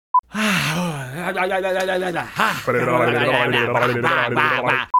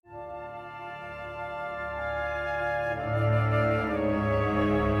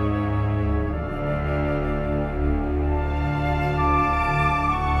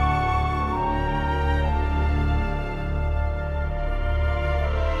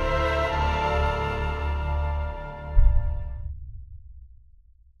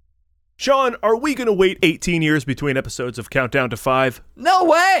Sean, are we going to wait 18 years between episodes of Countdown to 5? No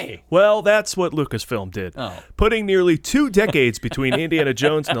way! Well, that's what Lucasfilm did. Putting nearly 2 decades between Indiana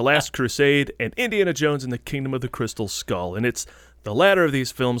Jones and the Last Crusade and Indiana Jones and the Kingdom of the Crystal Skull. And it's the latter of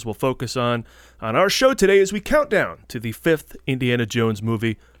these films we'll focus on our show today as we count down to the 5th Indiana Jones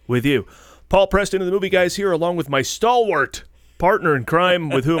movie with you. Paul Preston and the Movie Guys here, along with my stalwart partner in crime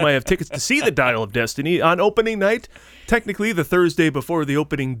with whom I have tickets to see The Dial of Destiny on opening night. Technically the Thursday before the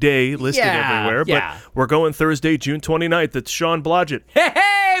opening day listed everywhere, but we're going Thursday, June 29th. It's Sean Blodgett.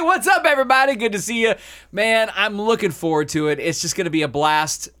 Hey, what's up, everybody? Good to see you. Man, I'm looking forward to it. It's just going to be a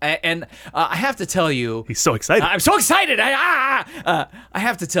blast. And I have to tell you... He's so excited. I'm so excited. I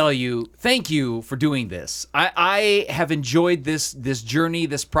have to tell you, thank you for doing this. I have enjoyed this journey,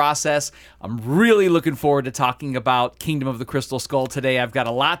 this process. I'm really looking forward to talking about Kingdom of the Crystal Skull today. I've got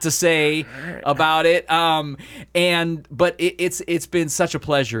a lot to say about it. But it's been such a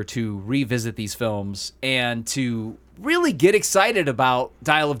pleasure to revisit these films and to really get excited about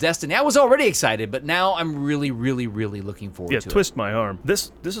Dial of Destiny. I was already excited, but now I'm really, really, really looking forward to it. Yeah, twist my arm.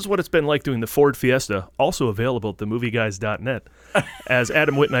 This is what it's been like doing the Ford Fiesta, also available at themovieguys.net. As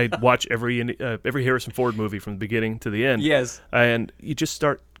Adam Witt and I watch every Harrison Ford movie from the beginning to the end. Yes. And you just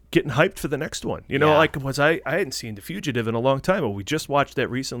start getting hyped for the next one. You know, I hadn't seen The Fugitive in a long time, but we just watched that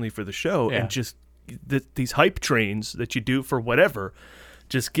recently for the show, and just these hype trains that you do for whatever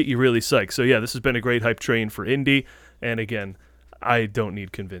just get you really psyched. So yeah, this has been a great hype train for Indy, and again, I don't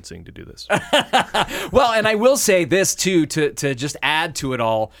need convincing to do this. Well, and I will say this too, to just add to it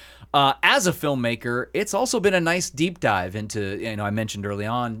all, as a filmmaker, it's also been a nice deep dive into, I mentioned early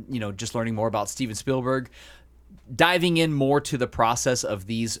on, just learning more about Steven Spielberg, diving in more to the process of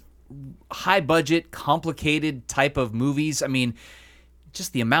these high budget, complicated type of movies. I mean,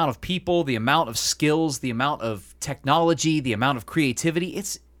 just the amount of people, the amount of skills, the amount of technology, the amount of creativity,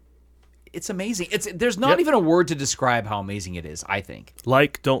 it's amazing. There's not even a word to describe how amazing it is, I think.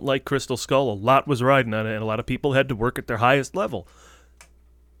 Don't like Crystal Skull, a lot was riding on it, and a lot of people had to work at their highest level.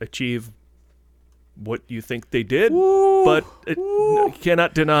 Achieve what you think they did, but you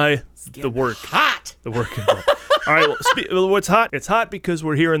cannot deny the work. Hot! The work involved. All right, well, what's hot? It's hot because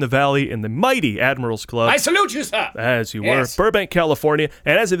we're here in the Valley in the mighty Admirals Club. I salute you, sir. As you were. Burbank, California.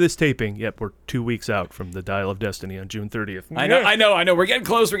 And as of this taping, we're 2 weeks out from the Dial of Destiny on June 30th. I know. We're getting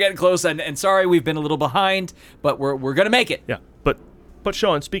close. And sorry, we've been a little behind, but we're going to make it. Yeah, But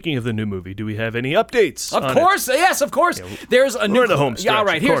Sean, speaking of the new movie, do we have any updates? Of course, yes, of course. There's a new. We're the home stretch. Yeah, all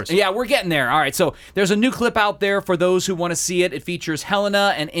right. We're getting there. All right, so there's a new clip out there for those who want to see it. It features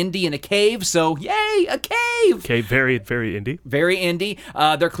Helena and Indy in a cave. So yay, a cave! Okay, very, very Indy. Very Indy.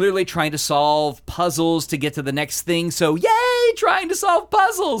 They're clearly trying to solve puzzles to get to the next thing. So yay, trying to solve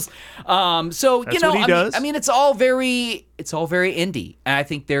puzzles. That's what he does. I mean, it's all very Indy, and I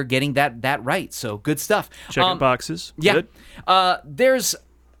think they're getting that right. So good stuff. Checking boxes. Yeah. Good.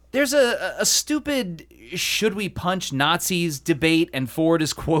 There's a stupid should we punch Nazis debate, and Ford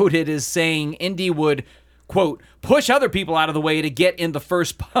is quoted as saying Indy would, quote, push other people out of the way to get in the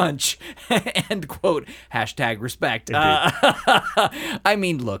first punch, end quote, #respect. I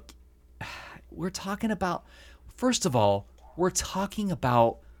mean, look, we're talking about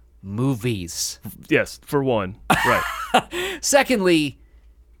movies. Yes, for one. Right. Secondly,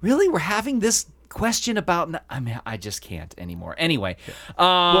 really, we're having this question about... I just can't anymore. Anyway.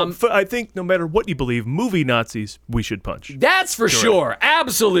 I think no matter what you believe, movie Nazis, we should punch. That's for sure.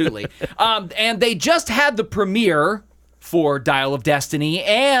 Absolutely. And they just had the premiere for Dial of Destiny,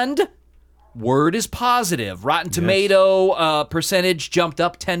 and word is positive. Rotten Tomato percentage jumped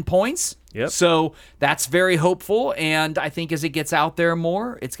up 10 points. Yep. So that's very hopeful, and I think as it gets out there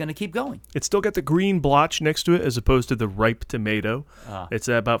more, it's going to keep going. It's still got the green blotch next to it as opposed to the ripe tomato. It's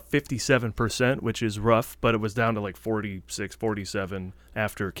at about 57%, which is rough, but it was down to like 46, 47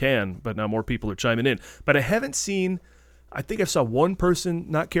 after Cannes, but now more people are chiming in. But I haven't seen... I think I saw one person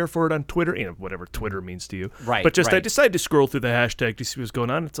not care for it on Twitter, whatever Twitter means to you. Right. But I decided to scroll through the hashtag to see what's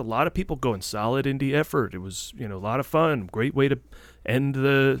going on. It's a lot of people going solid indie effort. It was, a lot of fun. Great way to end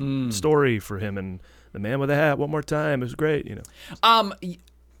the story for him and the man with the hat one more time. It was great,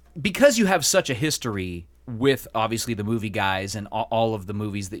 Because you have such a history with obviously the movie guys and all of the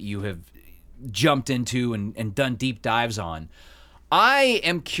movies that you have jumped into and done deep dives on, I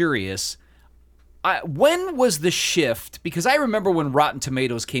am curious. when was the shift? Because I remember when Rotten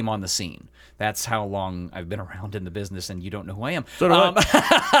Tomatoes came on the scene. That's how long I've been around in the business, and you don't know who I am. So do I.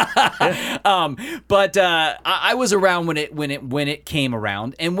 But I was around when it came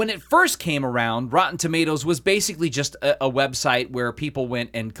around, and when it first came around, Rotten Tomatoes was basically just a website where people went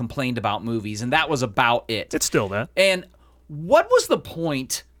and complained about movies, and that was about it. It's still that. And what was the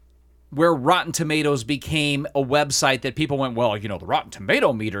point where Rotten Tomatoes became a website that people went, well, the Rotten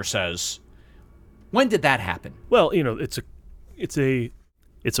Tomato meter says? When did that happen? Well, it's a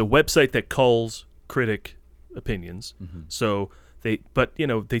website that culls critic opinions. Mm-hmm. So they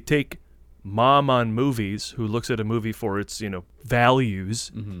take Mom on Movies, who looks at a movie for its,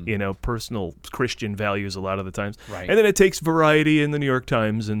 values, mm-hmm. Personal Christian values a lot of the times. Right. And then it takes Variety and the New York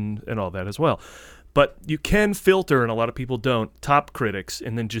Times and all that as well. But you can filter, and a lot of people don't, top critics,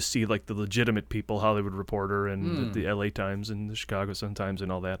 and then just see like the legitimate people, Hollywood Reporter and the LA Times and the Chicago Sun-Times and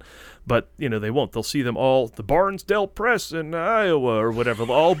all that. But, they won't. They'll see them all, the Barnesdale Press in Iowa or whatever.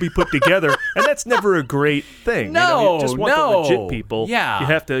 They'll all be put together, and that's never a great thing. No, you just want the legit people. Yeah. You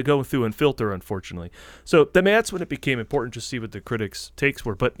have to go through and filter, unfortunately. So that's when it became important to see what the critics' takes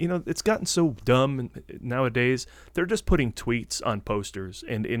were. But, it's gotten so dumb nowadays. They're just putting tweets on posters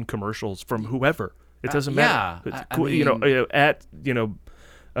and in commercials from whoever. It doesn't matter.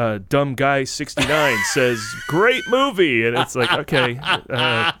 Yeah, Dumb Guy 69 says great movie, and it's like, okay,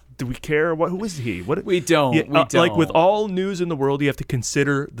 do we care? Who is he? What we don't. We don't. Like with all news in the world, you have to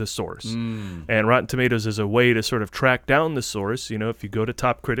consider the source, and Rotten Tomatoes is a way to sort of track down the source. If you go to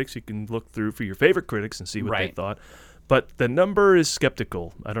top critics, you can look through for your favorite critics and see what they thought. But the number is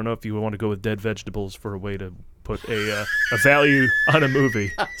skeptical. I don't know if you want to go with dead vegetables for a way to put a value on a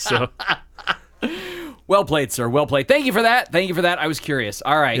movie. So. Well played, sir. Well played. Thank you for that. I was curious.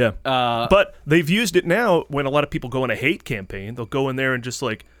 All right. Yeah. But they've used it now when a lot of people go on a hate campaign. They'll go in there and just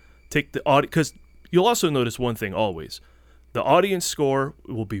like take the audience. Because you'll also notice one thing always. The audience score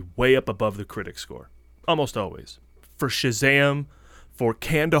will be way up above the critic score. Almost always. For Shazam, for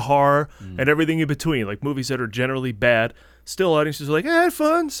Kandahar, and everything in between. Like movies that are generally bad. Still, audiences are like, I had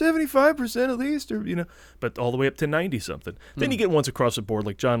fun, 75% at least, or but all the way up to 90-something. Then you get ones across the board,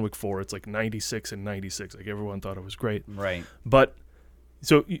 like John Wick 4, it's like 96 and 96. Like everyone thought it was great. Right. But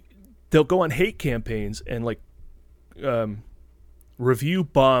so they'll go on hate campaigns and like review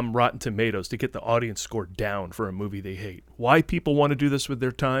bomb Rotten Tomatoes to get the audience score down for a movie they hate. Why people want to do this with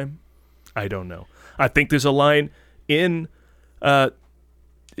their time, I don't know. I think there's a line in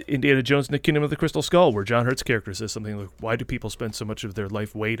Indiana Jones and the Kingdom of the Crystal Skull, where John Hurt's character says something like, why do people spend so much of their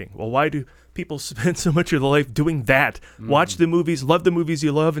life waiting? Well, why do people spend so much of their life doing that? Watch the movies, love the movies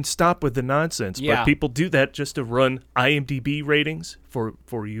you love, and stop with the nonsense. Yeah. But people do that just to run IMDb ratings for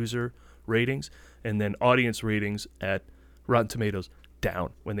user ratings, and then audience ratings at Rotten Tomatoes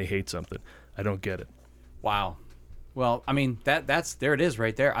down when they hate something. I don't get it. Wow. Well, I mean, that's there it is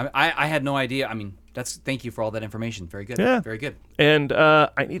right there. I had no idea. I mean, thank you for all that information. Very good. Yeah. Very good. And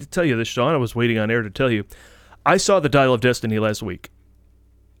I need to tell you this, Sean. I was waiting on air to tell you. I saw The Dial of Destiny last week.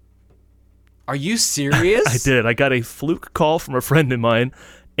 Are you serious? I did. I got a fluke call from a friend of mine,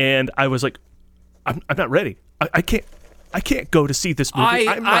 and I was like, I'm not ready. I can't go to see this movie.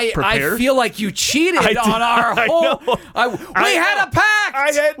 I'm not prepared. I feel like you cheated on our whole. We had a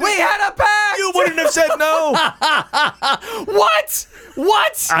pact. We had a pact. You wouldn't have said no. What?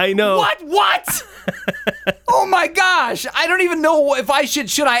 I know. What? Oh my gosh! I don't even know if I should.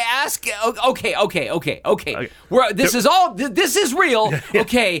 Should I ask? Okay. This is real. Yeah.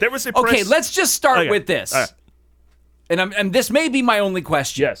 Okay. There was a press. Okay. Let's just start with this. Right. And this may be my only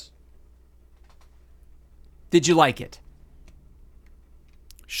question. Yes. Did you like it?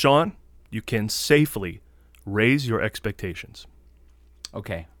 Sean, you can safely raise your expectations.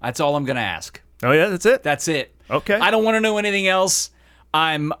 Okay. That's all I'm going to ask. Oh, yeah? That's it? That's it. Okay. I don't want to know anything else.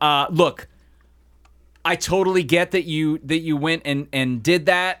 Look, I totally get that you went and did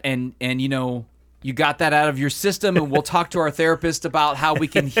that and you got that out of your system, and we'll talk to our therapist about how we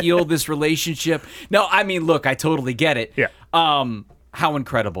can heal this relationship. No, I mean, look, I totally get it. Yeah. How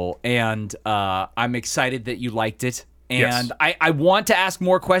incredible. And I'm excited that you liked it. And yes. I want to ask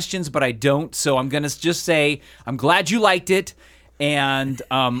more questions, but I don't. So I'm going to just say I'm glad you liked it. And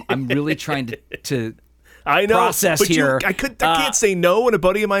I'm really trying to I know, process but here. I can't say no when a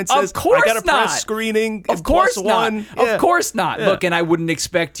buddy of mine says, of course I got a not. press screening. Of course not. One. Yeah. Of course not. Yeah. Look, and I wouldn't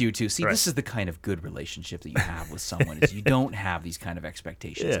expect you to. See, right. This is the kind of good relationship that you have with someone is you don't have these kind of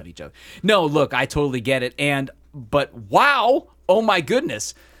expectations of each other. No, look, I totally get it. But wow, oh my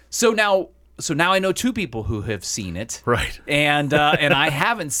goodness. So now I know two people who have seen it. Right. And I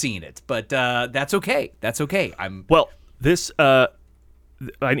haven't seen it, but that's okay. That's okay. Well, this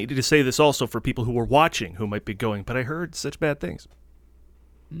I needed to say this also for people who were watching who might be going, but I heard such bad things.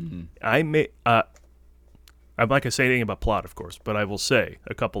 Mm-hmm. I'm not going to say anything about plot, of course, but I will say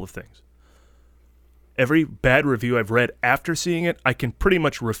a couple of things. Every bad review I've read after seeing it, I can pretty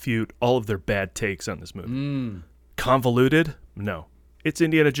much refute all of their bad takes on this movie. Convoluted? No. It's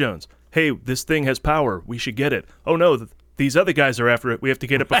Indiana Jones. Hey, this thing has power. We should get it. Oh, no, these other guys are after it. We have to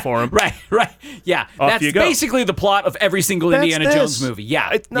get it before them. Right. Yeah, Off that's basically the plot of every single Indiana Jones movie.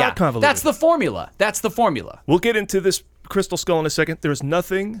 Yeah, it's not convoluted. That's the formula. We'll get into this Crystal Skull in a second. There's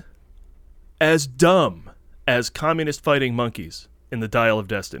nothing as dumb as communist fighting monkeys in the Dial of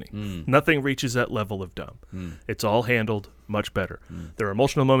Destiny. Nothing reaches that level of dumb. It's all handled much better. There are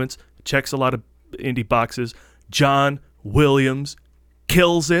emotional moments. It checks a lot of indie boxes. John Williams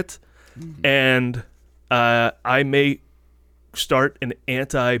kills it. And I may start an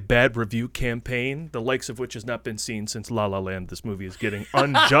anti-bad review campaign, the likes of which has not been seen since La La Land. This movie is getting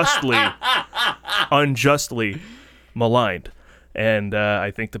unjustly maligned. And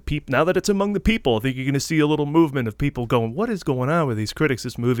I think now that it's among the people, I think you're going to see a little movement of people going, what is going on with these critics?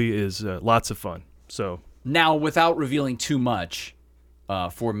 This movie is lots of fun. So now, without revealing too much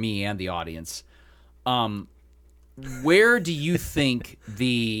for me and the audience, where do you think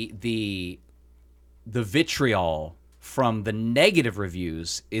the vitriol from the negative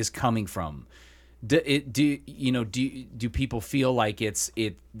reviews is coming from? Do people feel like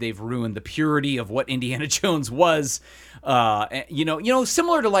they've ruined the purity of what Indiana Jones was?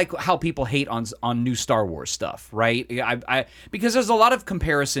 Similar to like how people hate on new Star Wars stuff, right? Because there's a lot of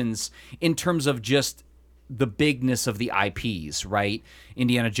comparisons in terms of just the bigness of the IPs, right?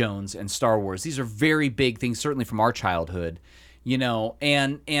 Indiana Jones and Star Wars. These are very big things, certainly from our childhood,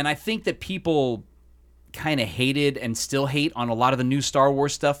 and I think that people kind of hated and still hate on a lot of the new Star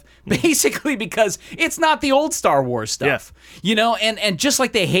Wars stuff, basically because it's not the old Star Wars stuff, and just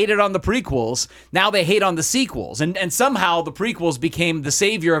like they hated on the prequels, now they hate on the sequels, and somehow the prequels became the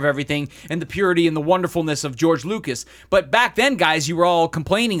savior of everything and the purity and the wonderfulness of George Lucas. But back then, guys, you were all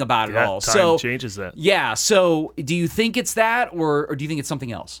complaining about it all. Time changes that. Yeah. So do you think it's that, or do you think it's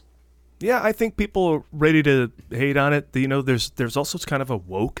something else? Yeah, I think people are ready to hate on it. There's also kind of a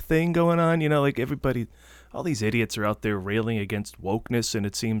woke thing going on. Like everybody, all these idiots are out there railing against wokeness, and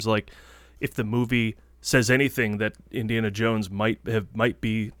it seems like if the movie says anything that Indiana Jones might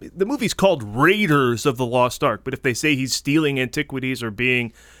be, the movie's called Raiders of the Lost Ark, but if they say he's stealing antiquities or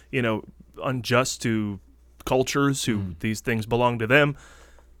being, unjust to cultures who these things belong to them,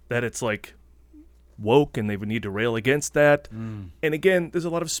 that it's like woke and they would need to rail against that. And again, there's a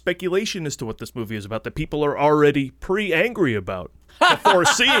lot of speculation as to what this movie is about that people are already angry about before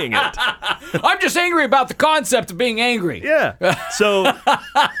seeing it. I'm just angry about the concept of being angry. Yeah. So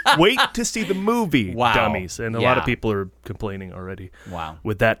wait to see the movie, wow. Dummies. And a lot of people are complaining already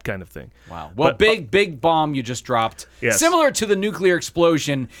with that kind of thing. Wow. Well, big bomb you just dropped. Yes. Similar to the nuclear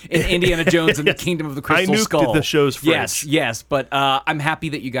explosion in Indiana Jones and the Kingdom of the Crystal Skull. I nuked the show's fridge. Yes. But I'm happy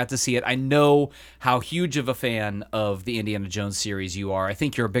that you got to see it. I know how huge of a fan of the Indiana Jones series you are. I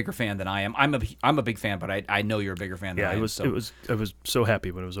think you're a bigger fan than I am. I'm a big fan, but I know you're a bigger fan than I am. I was so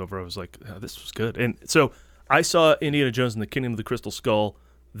happy when it was over. I was like, oh, this was good. And so I saw Indiana Jones and the Kingdom of the Crystal Skull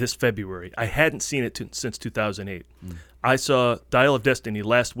this February. I hadn't seen it since 2008. I saw Dial of Destiny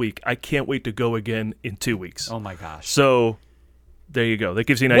last week. I can't wait to go again in 2 weeks. Oh my gosh. So there you go. That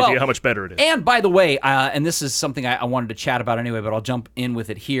gives you an idea how much better it is. And by the way, and this is something I wanted to chat about anyway, but I'll jump in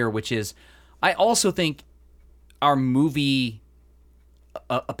with it here, which is I also think our movie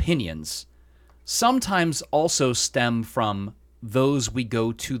opinions sometimes also stem from those we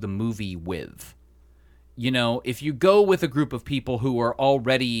go to the movie with. If you go with a group of people who are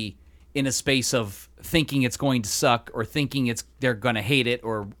already in a space of thinking it's going to suck or thinking they're going to hate it,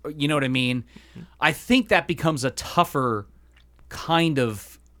 or you know what I mean? I think that becomes a tougher kind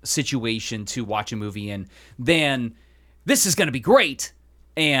of situation to watch a movie in than this is going to be great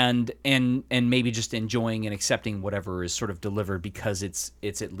and maybe just enjoying and accepting whatever is sort of delivered because it's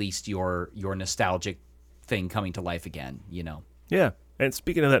at least your nostalgic thing coming to life again, Yeah. And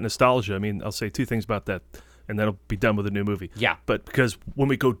speaking of that nostalgia, I mean, I'll say two things about that, and then I'll be done with the new movie. Yeah. But because when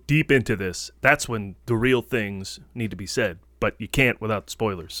we go deep into this, that's when the real things need to be said. But you can't without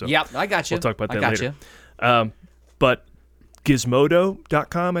spoilers. So yeah, I got you. We'll talk about that later. But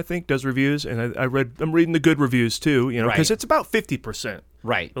Gizmodo.com, I think, does reviews, and I'm reading the good reviews too, because it's about 50%.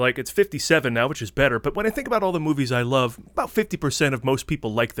 Right. Like it's 57 now, which is better. But when I think about all the movies I love, about 50% of most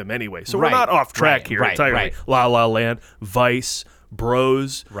people like them anyway. So we're not off track here entirely. Right. La La Land, Vice,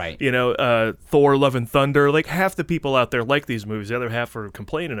 Bros, right? Thor: Love and Thunder. Like half the people out there like these movies. The other half are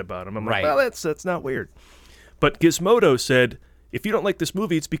complaining about them. I'm like, well, that's not weird. But Gizmodo said if you don't like this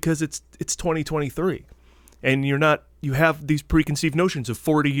movie, it's because it's 2023, and you have these preconceived notions of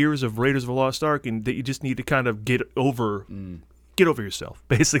 40 years of Raiders of the Lost Ark, and that you just need to kind of get over yourself.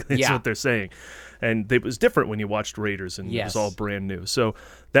 Basically, that's what they're saying. And it was different when you watched Raiders, and it was all brand new. So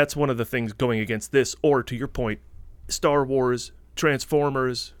that's one of the things going against this, or to your point, Star Wars,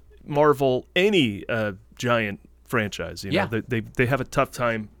 Transformers, Marvel, any giant franchise. You know, they have a tough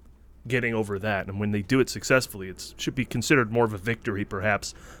time getting over that, and when they do it successfully, it should be considered more of a victory,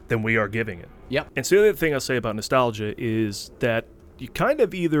 perhaps, than we are giving it. Yep. And so the other thing I'll say about nostalgia is that you kind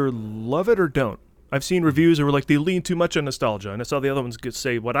of either love it or don't. I've seen reviews that were like, they lean too much on nostalgia, and I saw the other ones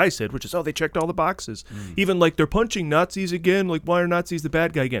say what I said, which is, they checked all the boxes. Even like, they're punching Nazis again, like, why are Nazis the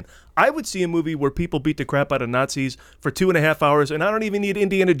bad guy again? I would see a movie where people beat the crap out of Nazis for 2.5 hours, and I don't even need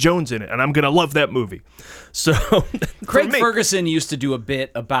Indiana Jones in it, and I'm going to love that movie. So, Craig Ferguson used to do a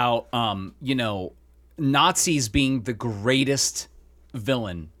bit about, Nazis being the greatest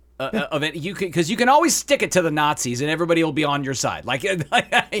villain of it, because you can always stick it to the Nazis and everybody will be on your side, right?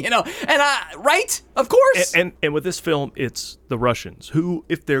 Of course. And with this film, it's the Russians, who,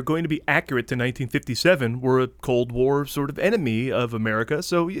 if they're going to be accurate to 1957, were a Cold War sort of enemy of America.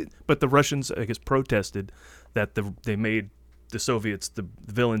 So, but the Russians, I guess, protested that they made the Soviets the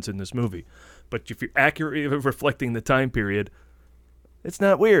villains in this movie. But if you're accurately reflecting the time period, it's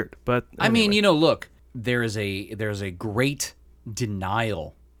not weird. But anyway. I mean, look, there's a great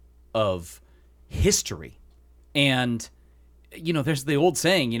denial of history, and there's the old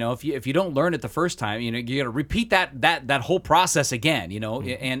saying, if you don't learn it the first time, you got to repeat that whole process again,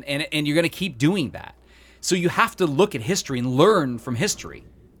 and you're going to keep doing that. So you have to look at history and learn from history.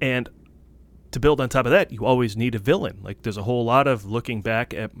 And to build on top of that, you always need a villain. Like, there's a whole lot of looking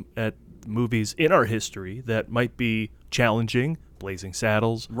back at movies in our history that might be challenging, Blazing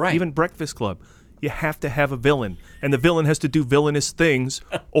Saddles, right? Even Breakfast Club. You have to have a villain, and the villain has to do villainous things,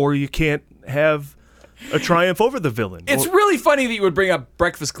 or you can't have a triumph over the villain. It's really funny that you would bring up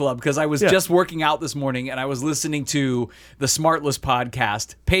Breakfast Club, because I was just working out this morning, and I was listening to the Smartless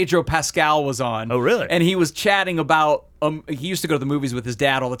podcast. Pedro Pascal was on. Oh, really? And he was chatting about, he used to go to the tomovies with his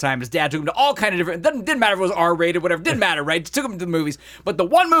dad all the time. His dad took him to all kind of different, didn't matter if it was R-rated, whatever, didn't matter, right? Just took him to the movies. But the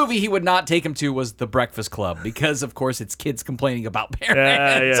one movie he would not take him to was The Breakfast Club, because, of course, it's kids complaining about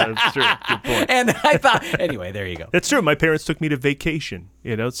parents. Yeah, that's true. Good point. And I thought, anyway, there you go. That's true. My parents took me to Vacation,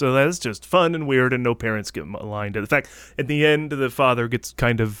 so that's just fun and weird, and no parents get maligned. In fact, at the end, the father gets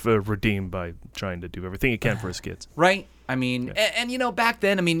kind of redeemed by trying to do everything he can for his kids. Right? I mean, and back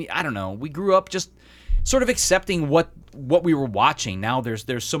then, I don't know, we grew up just sort of accepting what we were watching. Now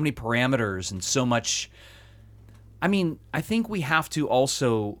there's so many parameters and so much. I mean, I think we have to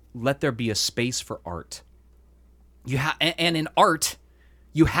also let there be a space for art. And in art,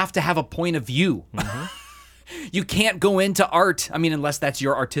 you have to have a point of view. Mm-hmm. You can't go into art. I mean, unless that's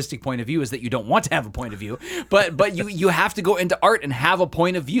your artistic point of view, is that you don't want to have a point of view. But you have to go into art and have a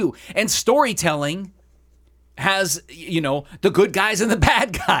point of view. And storytelling has, the good guys and the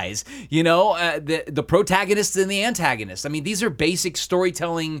bad guys, the protagonists and the antagonists. I mean, these are basic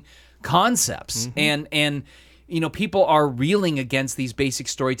storytelling concepts. Mm-hmm. And people are reeling against these basic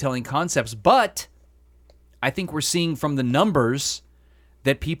storytelling concepts. But I think we're seeing from the numbers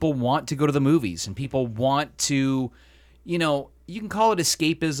that people want to go to the movies, and people want to, you can call it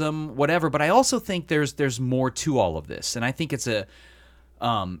escapism, whatever, but I also think there's more to all of this. And I think it's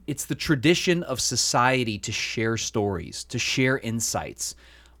the tradition of society to share stories, to share insights.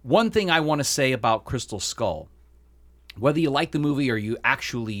 One thing I want to say about Crystal Skull, whether you like the movie or you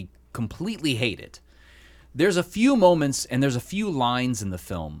actually completely hate it, there's a few moments and there's a few lines in the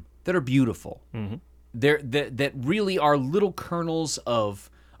film that are beautiful. Mm-hmm. That really are little kernels of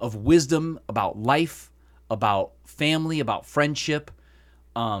wisdom about life, about family, about friendship.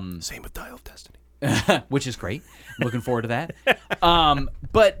 Same with Dial of Destiny. Which is great. I'm looking forward to that.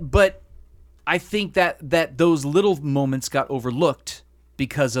 But I think that those little moments got overlooked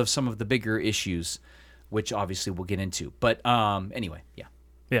because of some of the bigger issues, which obviously we'll get into. But anyway, yeah.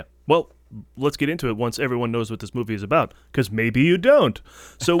 Yeah. Well, let's get into it once everyone knows what this movie is about, because maybe you don't.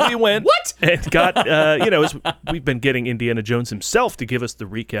 So we went and got, we've been getting Indiana Jones himself to give us the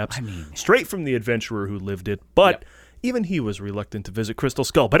recaps, straight from the adventurer who lived it. But even he was reluctant to visit Crystal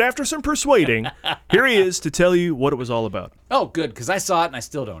Skull. But after some persuading, here he is to tell you what it was all about. Oh, good, because I saw it and I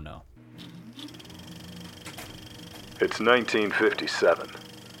still don't know. It's 1957.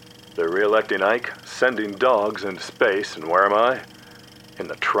 They're re-electing Ike, sending dogs into space, and where am I? In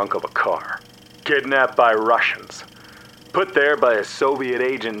the trunk of a car. Kidnapped by Russians. Put there by a Soviet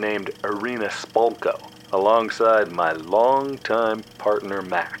agent named Irina Spolko, alongside my longtime partner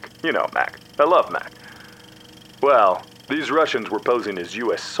Mac. You know Mac. I love Mac. Well, These Russians were posing as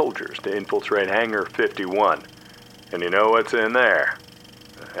U.S. soldiers to infiltrate Hangar 51. And you know what's in there?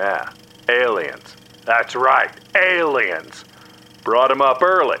 Yeah, aliens. That's right, aliens. Brought them up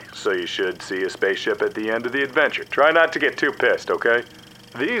early, so you should see a spaceship at the end of the adventure. Try not to get too pissed, okay?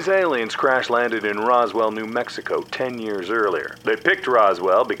 These aliens crash-landed in Roswell, New Mexico 10 years earlier. They picked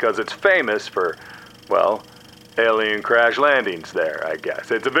Roswell because it's famous for, well, alien crash landings there, I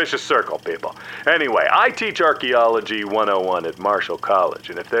guess. It's a vicious circle, people. Anyway, I teach Archaeology 101 at Marshall College,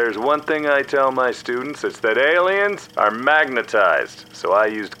 and if there's one thing I tell my students, it's that aliens are magnetized. So I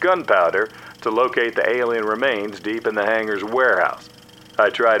used gunpowder to locate the alien remains deep in the hangar's warehouse. I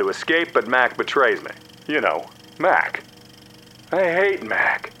try to escape, but Mac betrays me. You know, Mac. I hate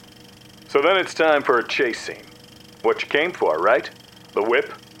Mac. So then it's time for a chase scene. What you came for, right? The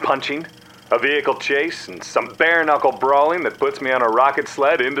whip, punching, a vehicle chase, and some bare-knuckle brawling that puts me on a rocket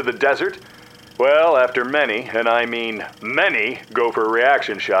sled into the desert? Well, after many, and I mean many, Gopher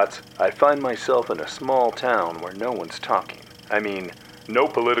reaction shots, I find myself in a small town where no one's talking. I mean, no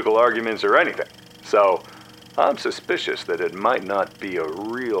political arguments or anything. So, I'm suspicious that it might not be a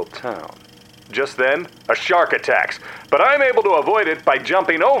real town. Just then, a shark attacks, but I'm able to avoid it by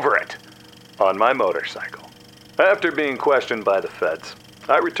jumping over it on my motorcycle. After being questioned by the feds,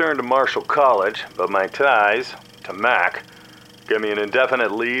 I returned to Marshall College, but my ties to Mac give me an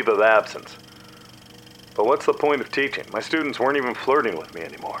indefinite leave of absence. But what's the point of teaching? My students weren't even flirting with me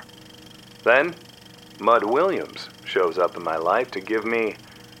anymore. Then, Mud Williams shows up in my life to give me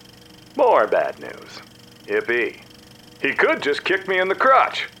more bad news. Yippee. He could just kick me in the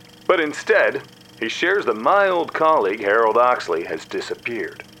crotch, but instead, he shares that my old colleague, Harold Oxley, has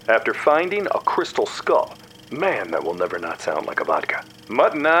disappeared after finding a crystal skull. Man, that will never not sound like a vodka.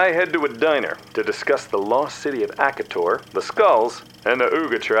 Mutt and I head to a diner to discuss the lost city of Akator, the skulls, and the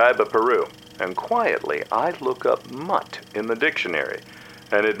Uga tribe of Peru. And quietly, I look up Mutt in the dictionary,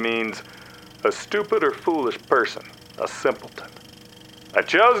 and it means a stupid or foolish person, a simpleton. I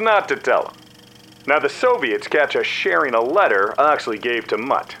chose not to tell him. Now the Soviets catch us sharing a letter Oxley gave to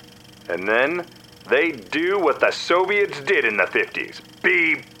Mutt. And then they do what the Soviets did in the 50s.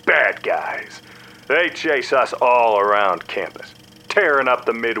 Be bad guys. They chase us all around campus, tearing up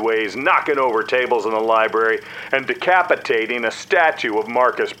the midways, knocking over tables in the library, and decapitating a statue of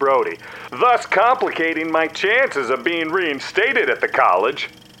Marcus Brody, thus complicating my chances of being reinstated at the college.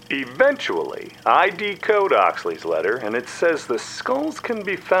 Eventually, I decode Oxley's letter, and it says the skulls can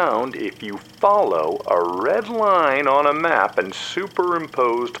be found if you follow a red line on a map and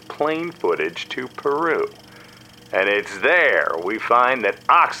superimposed plane footage to Peru. And it's there we find that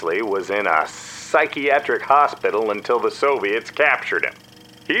Oxley was in a psychiatric hospital until the Soviets captured him.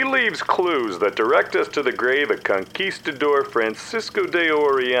 He leaves clues that direct us to the grave of Conquistador Francisco de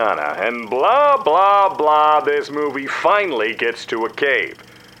Orellana, and blah, blah, blah, this movie finally gets to a cave.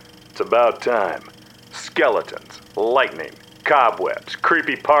 It's about time. Skeletons, lightning, cobwebs,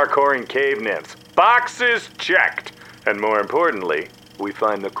 creepy parkouring cave nymphs. Boxes checked. And more importantly, we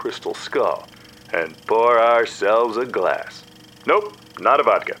find the crystal skull and pour ourselves a glass. Nope, not a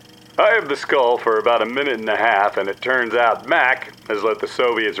vodka. I have the skull for about a minute and a half, and it turns out Mac has let the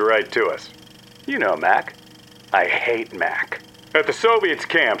Soviets write to us. You know Mac. I hate Mac. At the Soviets'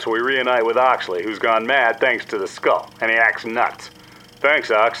 camps, we reunite with Oxley, who's gone mad thanks to the skull, and he acts nuts.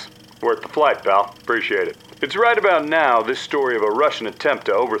 Thanks, Ox. Worth the flight, pal. Appreciate it. It's right about now this story of a Russian attempt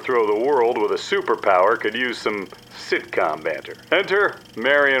to overthrow the world with a superpower could use some sitcom banter. Enter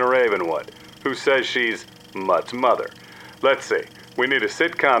Marion Ravenwood, who says she's Mutt's mother. Let's see. We need a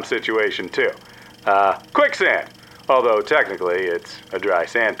sitcom situation, too. Quicksand. Although, technically, it's a dry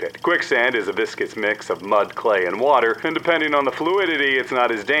sandpit. Quicksand is a viscous mix of mud, clay, and water, and depending on the fluidity, it's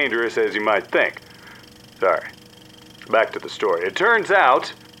not as dangerous as you might think. Sorry. Back to the story. It turns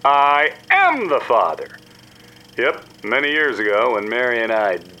out I am the father. Yep, many years ago when Mary and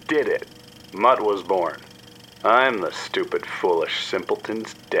I did it, Mutt was born. I'm the stupid, foolish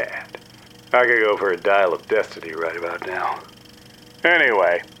simpleton's dad. I could go for a Dial of Destiny right about now.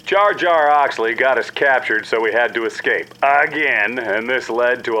 Anyway, Jar Jar Oxley got us captured, so we had to escape. Again, and this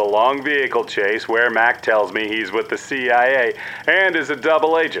led to a long vehicle chase where Mac tells me he's with the CIA and is a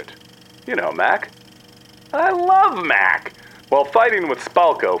double agent. You know Mac. I love Mac. While fighting with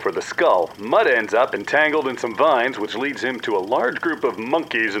Spalko for the skull, Mutt ends up entangled in some vines, which leads him to a large group of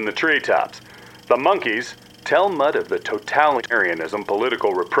monkeys in the treetops. The monkeys tell Mutt of the totalitarianism,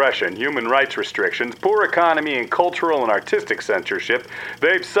 political repression, human rights restrictions, poor economy, and cultural and artistic censorship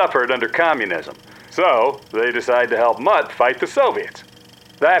they've suffered under communism. So, they decide to help Mutt fight the Soviets.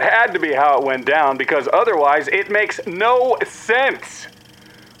 That had to be how it went down, because otherwise it makes no sense.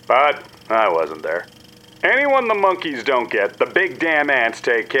 But I wasn't there. anyone the monkeys don't get, the big damn ants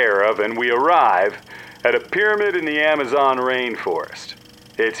take care of, and we arrive at a pyramid in the Amazon rainforest.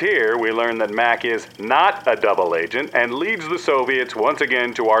 It's here we learn that Mac is not a double agent and leads the Soviets once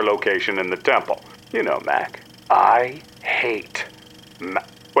again to our location in the temple. You know, Mac, I hate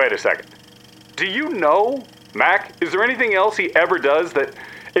Wait a second. Do you know Mac? Is there anything else he ever does that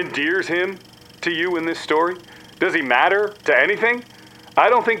endears him to you in this story? Does he matter to anything? I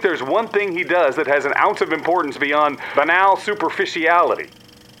don't think there's one thing he does that has an ounce of importance beyond banal superficiality.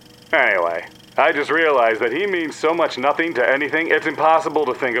 Anyway, I just realized that he means so much nothing to anything, it's impossible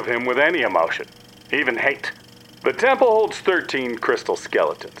to think of him with any emotion, even hate. The temple holds 13 crystal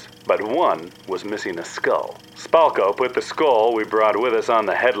skeletons, but one was missing a skull. Spalko put the skull we brought with us on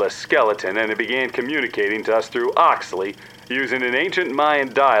the headless skeleton, and it began communicating to us through Oxley using an ancient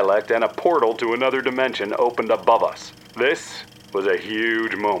Mayan dialect, and a portal to another dimension opened above us. This was a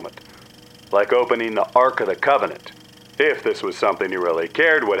huge moment, like opening the Ark of the Covenant. If this was something you really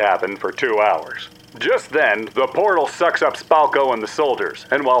cared would happen for 2 hours. Just then, the portal sucks up Spalko and the soldiers,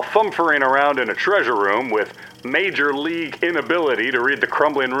 and while fumfering around in a treasure room with major league inability to read the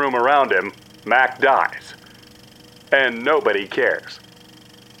crumbling room around him, Mac dies. And nobody cares.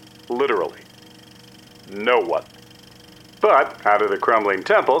 Literally. No one. But out of the crumbling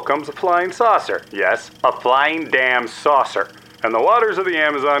temple comes a flying saucer. Yes, a flying damn saucer. And the waters of the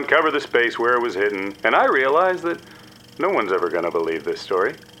Amazon cover the space where it was hidden, and I realized that no one's ever going to believe this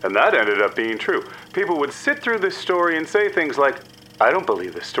story. And that ended up being true. People would sit through this story and say things like, I don't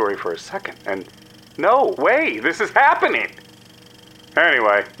believe this story for a second, and no way, this is happening.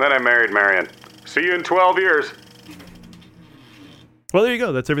 Anyway, then I married Marion. See you in 12 years. Well, there you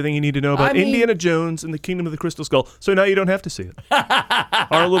go. That's everything you need to know about Indiana Jones and the Kingdom of the Crystal Skull. So now you don't have to see it.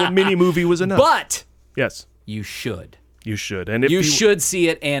 Our little mini movie was enough. But yes, you should. You should. And if you should see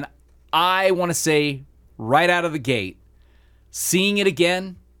it. And I want to say right out of the gate, seeing it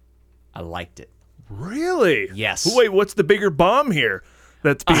again, I liked it. Really? Yes. Wait, what's the bigger bomb here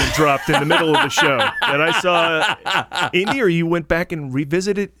that's being dropped in the middle of the show? That I saw Indy, or you went back and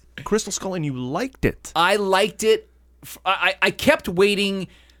revisited Crystal Skull and you liked it? I liked it. I kept waiting.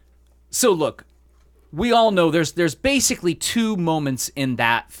 So look, we all know there's basically two moments in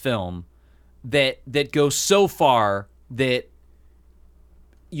that film that go so far that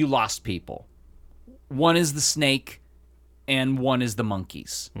you lost people. One is the snake, and one is the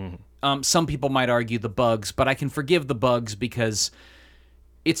monkeys. Mm-hmm. Some people might argue the bugs, but I can forgive the bugs because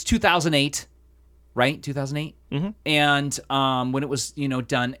it's 2008, right? 2008, mm-hmm. And when it was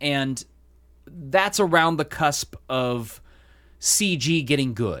done, and that's around the cusp of CG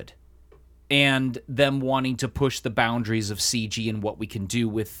getting good and them wanting to push the boundaries of CG and what we can do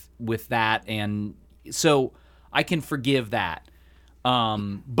with that, and so I can forgive that.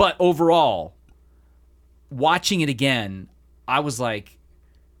 But overall, watching it again, I was like,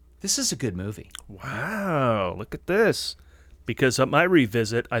 this is a good movie. Wow, look at this. Because at my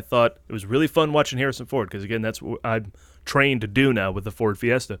revisit, I thought it was really fun watching Harrison Ford, because again, that's what I'm trained to do now with the Ford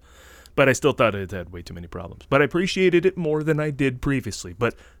Fiesta. But I still thought it had way too many problems. But I appreciated it more than I did previously.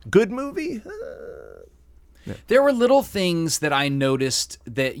 But good movie? Yeah. There were little things that I noticed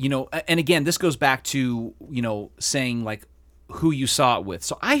that, and again, this goes back to, saying like who you saw it with.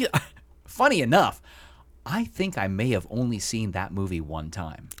 So funny enough, I think I may have only seen that movie one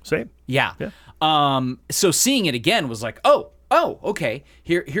time. Same. Yeah. So seeing it again was like, oh, okay.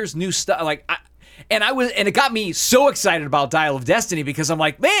 Here's new stuff. Like, and it got me so excited about Dial of Destiny, because I'm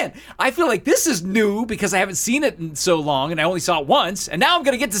like, man, I feel like this is new because I haven't seen it in so long and I only saw it once, and now I'm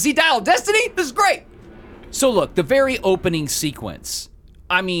going to get to see Dial of Destiny? This is great. So look, the very opening sequence,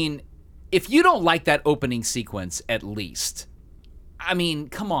 I mean, if you don't like that opening sequence at least, I mean,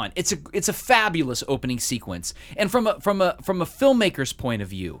 come on, it's a fabulous opening sequence, and from a filmmaker's point of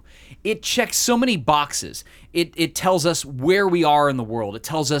view, it checks so many boxes. It tells us where we are in the world. It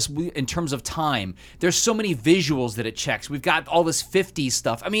tells us in terms of time. There's so many visuals that it checks. We've got all this 50s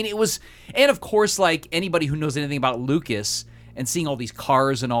stuff. I mean, and of course, like anybody who knows anything about Lucas and seeing all these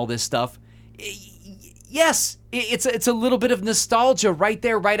cars and all this stuff, yes, it's a little bit of nostalgia right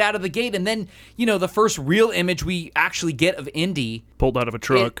there, right out of the gate. And then, the first real image we actually get of Indy. Pulled out of a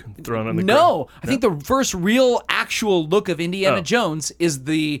truck, thrown on the ground. No, I think the first real actual look of Indiana Jones is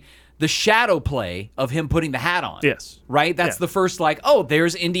the shadow play of him putting the hat on. Yes. Right? That's the first,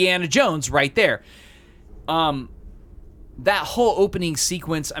 there's Indiana Jones right there. That whole opening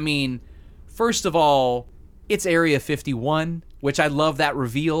sequence, I mean, first of all, it's Area 51, which I love that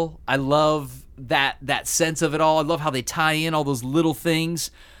reveal. I love that sense of it all. I love how they tie in all those little things.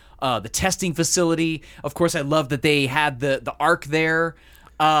 The testing facility. Of course, I love that they had the Ark there.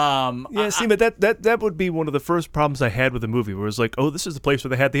 See, but that would be one of the first problems I had with the movie, where it was like, oh, this is the place where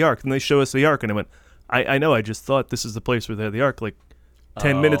they had the Ark, and they show us the Ark, and I went, I know, I just thought this is the place where they had the Ark, like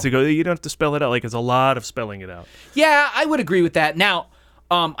 10 minutes ago. You don't have to spell it out. Like, it's a lot of spelling it out. Yeah, I would agree with that. Now,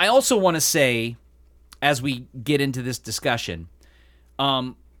 I also want to say, as we get into this discussion,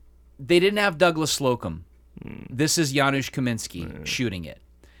 they didn't have Douglas Slocum. This is Janusz Kaminski shooting it.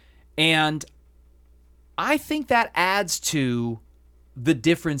 And I think that adds to the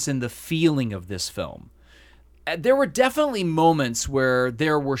difference in the feeling of this film. There were definitely moments where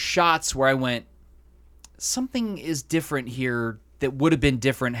there were shots where I went, something is different here that would have been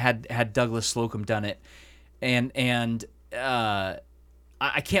different had Douglas Slocum done it. And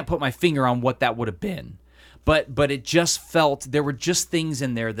I can't put my finger on what that would have been. But it just felt, there were just things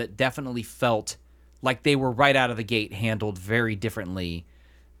in there that definitely felt like they were right out of the gate handled very differently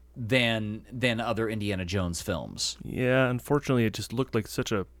than other Indiana Jones films. Yeah, unfortunately, it just looked like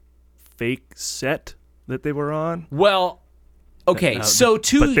such a fake set that they were on. Well, okay,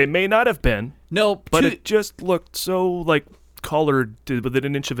 but they may not have been. No, but it just looked so like colored within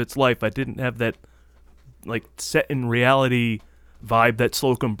an inch of its life. I didn't have that like set in reality vibe that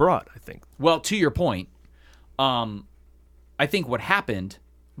Slocum brought, I think. Well, to your point, I think what happened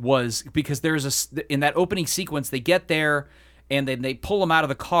was, because in that opening sequence, they get there and then they pull him out of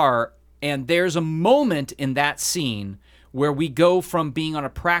the car, and there's a moment in that scene where we go from being on a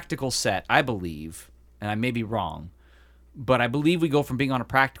practical set, I believe, and I may be wrong, but I believe we go from being on a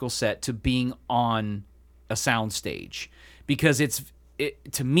practical set to being on a sound stage, because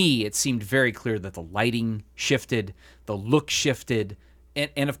to me, it seemed very clear that the lighting shifted, the look shifted,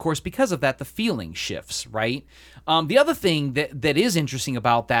 and of course, because of that, the feeling shifts, right? The other thing that is interesting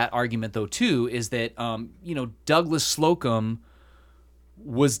about that argument, though, too, is that Douglas Slocum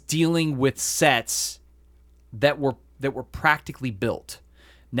was dealing with sets that were practically built.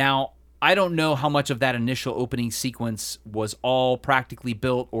 Now, I don't know how much of that initial opening sequence was all practically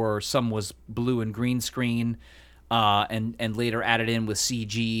built, or some was blue and green screen, and later added in with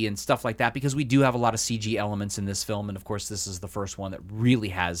CG and stuff like that, because we do have a lot of CG elements in this film, and of course this is the first one that really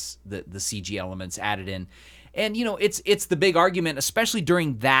has the CG elements added in. And it's the big argument, especially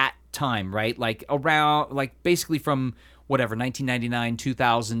during that time, right? Like around, like basically from whatever 1999,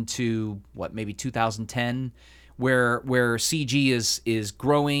 2000 to maybe 2010, where CG is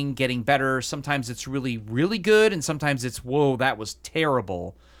growing, getting better. Sometimes it's really, really good, and sometimes it's, whoa, that was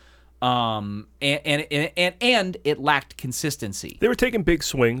terrible. And it lacked consistency. They were taking big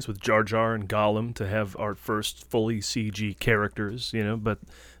swings with Jar Jar and Gollum to have our first fully CG characters,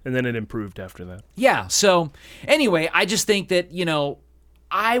 and then it improved after that. Yeah. So anyway, I just think that,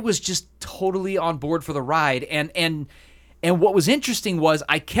 I was just totally on board for the ride. And what was interesting was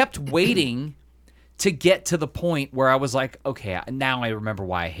I kept waiting to get to the point where I was like, okay, now I remember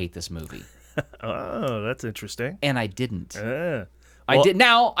why I hate this movie. Oh, that's interesting. And I didn't. I did.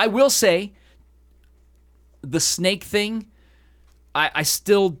 Now, I will say, the snake thing, I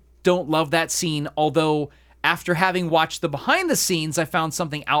still don't love that scene, although after having watched the behind the scenes, I found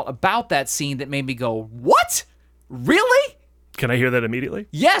something out about that scene that made me go, what? Really? Can I hear that immediately?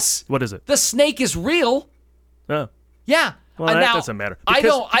 Yes. What is it? The snake is real. Oh. Yeah. Well, that doesn't matter. I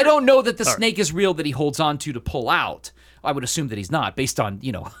don't know that the snake is real that he holds on to pull out. I would assume that he's not, based on,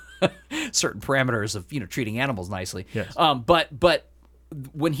 certain parameters of, treating animals nicely. Yes. But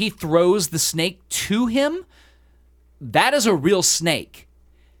when he throws the snake to him, that is a real snake.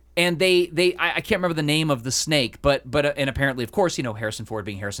 And I can't remember the name of the snake, but and apparently, of course, Harrison Ford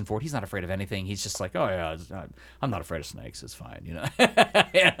being Harrison Ford, he's not afraid of anything. He's just like, oh yeah, I'm not afraid of snakes. It's fine,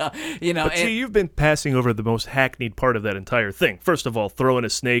 But see, you've been passing over the most hackneyed part of that entire thing. First of all, throwing a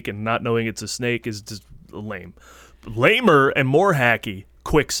snake and not knowing it's a snake is just lame. Lamer and more hacky,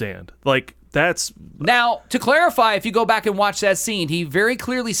 quicksand. Like, that's... Now, to clarify, if you go back and watch that scene, he very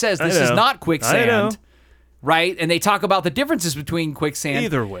clearly says this is not quicksand. I know. Right? And they talk about the differences between quicksand.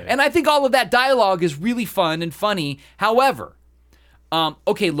 Either way. And I think all of that dialogue is really fun and funny. However,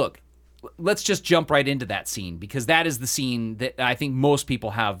 okay, look, let's just jump right into that scene, because that is the scene that I think most people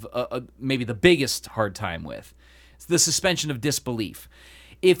have maybe the biggest hard time with. It's the suspension of disbelief.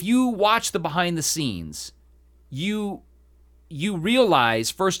 If you watch the behind the scenes, you realize,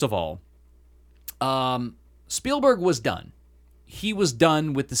 first of all, Spielberg was done. He was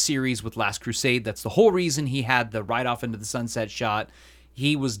done with the series with Last Crusade. That's the whole reason he had the Ride Off into the Sunset shot.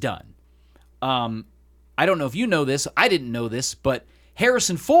 He was done. I don't know if you know this. I didn't know this, but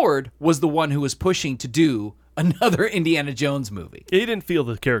Harrison Ford was the one who was pushing to do another Indiana Jones movie. He didn't feel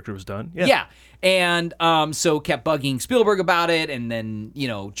the character was done. Yeah. And so kept bugging Spielberg about it, and then,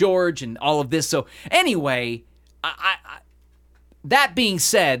 George and all of this. So anyway, that being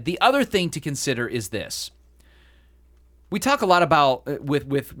said, the other thing to consider is this. We talk a lot about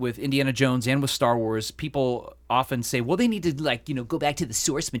with Indiana Jones and with Star Wars. People often say, well, they need to go back to the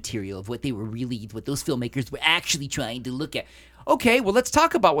source material of what those filmmakers were actually trying to look at. Okay, well, let's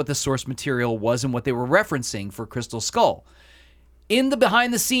talk about what the source material was and what they were referencing for Crystal Skull. In the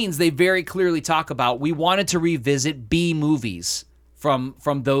behind the scenes, they very clearly talk about we wanted to revisit B movies from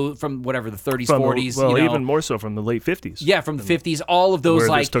whatever the 30s, 40s, well, even more so from the late 50s. Yeah, from the 50s, all of those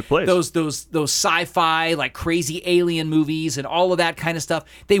where this took place. those sci-fi like crazy alien movies and all of that kind of stuff.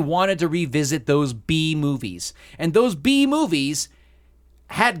 They wanted to revisit those B movies. And those B movies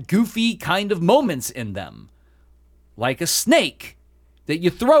had goofy kind of moments in them. Like a snake that you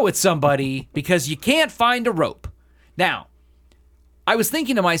throw at somebody because you can't find a rope. Now, I was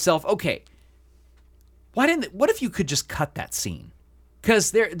thinking to myself, okay, what if you could just cut that scene?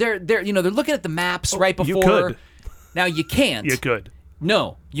 Because they're looking at the maps right before. You could. Now you can't. You could.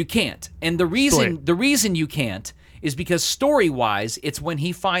 No, you can't. And the reason you can't is because story-wise, it's when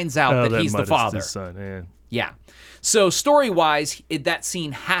he finds out that he's the father. His son, yeah. So story-wise, that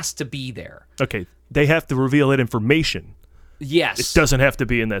scene has to be there. Okay, they have to reveal that information. Yes. It doesn't have to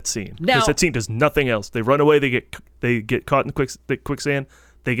be in that scene. Because that scene does nothing else. They run away, they get caught in the quicksand,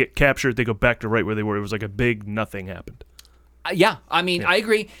 they get captured, they go back to right where they were. It was like a big nothing happened. Yeah, I mean, I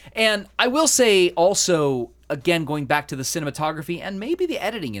agree. And I will say also, again, going back to the cinematography and maybe the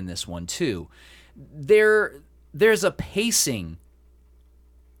editing in this one too, there's a pacing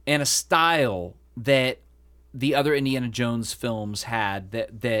and a style that the other Indiana Jones films had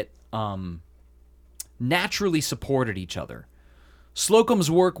that naturally supported each other.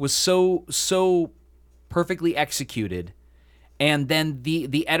 Slocum's work was so perfectly executed, and then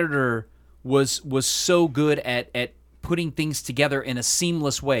the editor was so good at putting things together in a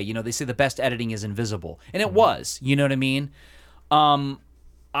seamless way. You know, they say the best editing is invisible. And it was, you know what I mean?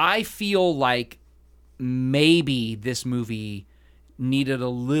 I feel like maybe this movie needed a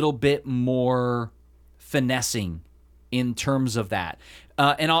little bit more finessing in terms of that.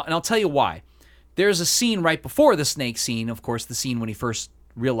 And I'll tell you why. There's a scene right before the snake scene, of course, the scene when he first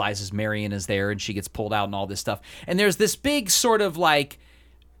realizes Marion is there and she gets pulled out and all this stuff. And there's this big sort of like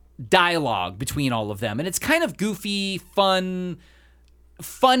dialogue between all of them, and it's kind of goofy,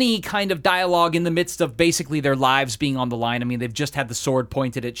 funny kind of dialogue in the midst of basically their lives being on the line. I mean, they've just had the sword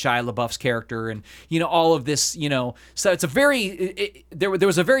pointed at Shia LaBeouf's character, and all of this, so it's a very there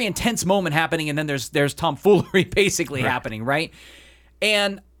was a very intense moment happening, and then there's tomfoolery basically happening, right?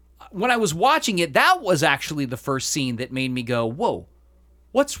 And when I was watching it, that was actually the first scene that made me go, whoa,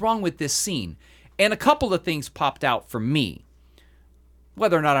 what's wrong with this scene? And a couple of things popped out for me.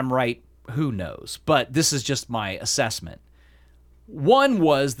 Whether or not I'm right, who knows? But this is just my assessment. One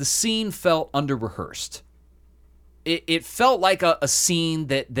was the scene felt under-rehearsed. It felt like a scene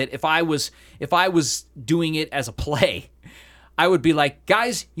that if I was doing it as a play, I would be like,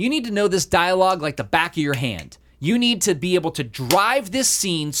 guys, you need to know this dialogue like the back of your hand. You need to be able to drive this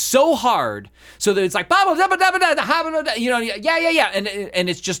scene so hard so that it's like, yeah, and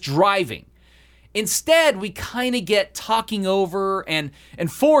it's just driving. Instead, we kind of get talking over and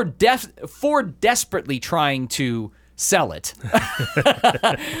Ford desperately trying to sell it,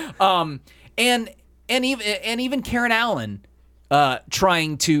 and even Karen Allen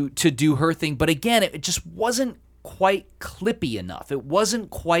trying to do her thing. But again, it just wasn't quite clippy enough. It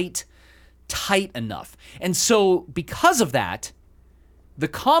wasn't quite tight enough, and so because of that, the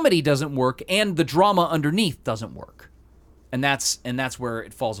comedy doesn't work and the drama underneath doesn't work, and that's where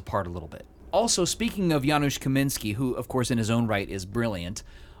it falls apart a little bit. Also, speaking of Janusz Kaminski, who, of course, in his own right is brilliant,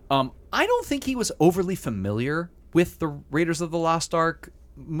 I don't think he was overly familiar with the Raiders of the Lost Ark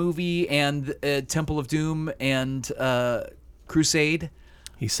movie and Temple of Doom and Crusade.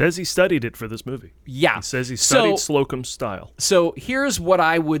 He says he studied it for this movie. Yeah. He says he studied Slocum's style. So here's what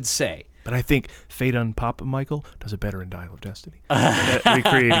I would say. But I think Phaedon Papa Michael does it better in Dial of Destiny.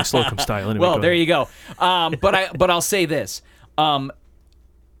 Recreating Slocum's style. Anyway, well, there you go. But I'll say this.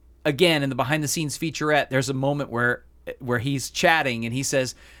 Again, in the behind-the-scenes featurette, there's a moment where he's chatting and he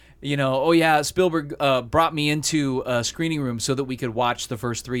says, oh yeah, Spielberg brought me into a screening room so that we could watch the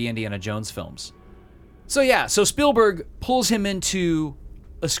first 3 Indiana Jones films. So Spielberg pulls him into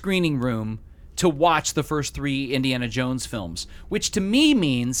a screening room to watch the first 3 Indiana Jones films, which to me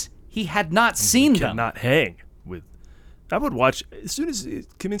means he had not seen them. Cannot hang with. I would watch as soon as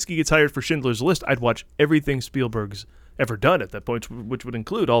Kaminski gets hired for Schindler's List. I'd watch everything Spielberg's ever done at that point, which would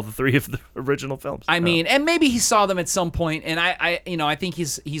include all the 3 of the original films. I mean, and maybe he saw them at some point, and I think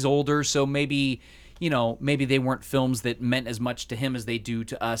he's older, so maybe maybe they weren't films that meant as much to him as they do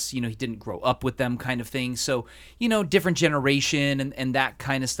to us. He didn't grow up with them kind of thing. So, different generation and that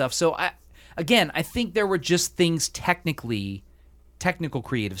kind of stuff. So, I think there were just things technical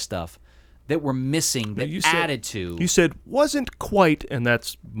creative stuff that were missing that added to. You said wasn't quite, and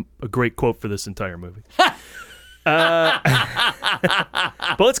that's a great quote for this entire movie. But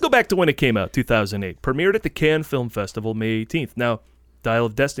let's go back to when it came out, 2008. Premiered at the Cannes Film Festival May 18th. Now, Dial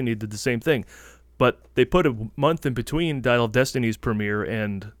of Destiny did the same thing, but they put a month in between Dial of Destiny's premiere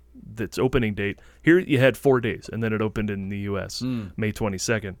and its opening date. Here you had 4 days, and then it opened in the U.S. May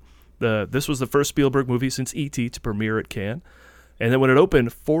 22nd. This was the first Spielberg movie since E.T. to premiere at Cannes. And then when it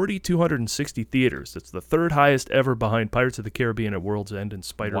opened, 4,260 theaters. That's the third highest ever behind Pirates of the Caribbean at World's End and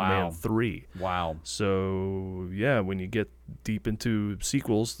Spider-Man 3. Wow. So, yeah, when you get deep into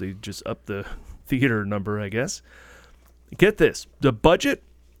sequels, they just up the theater number, I guess. Get this. The budget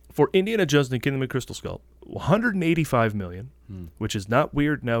for Indiana Jones and the Kingdom of the Crystal Skull, $185 million, which is not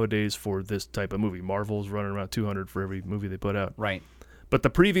weird nowadays for this type of movie. Marvel's running around $200 for every movie they put out. Right. But the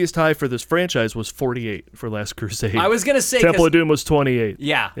previous high for this franchise was 48 for Last Crusade. I was going to say... Temple of Doom was 28.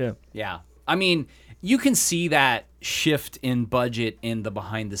 Yeah. I mean, you can see that shift in budget in the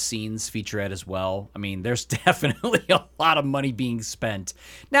behind-the-scenes featurette as well. I mean, there's definitely a lot of money being spent.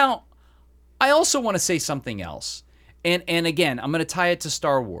 Now, I also want to say something else. And again, I'm going to tie it to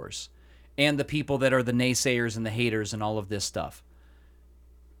Star Wars and the people that are the naysayers and the haters and all of this stuff.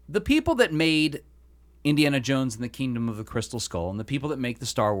 The people that made Indiana Jones and the Kingdom of the Crystal Skull and the people that make the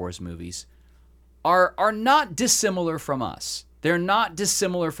Star Wars movies are not dissimilar from us. They're not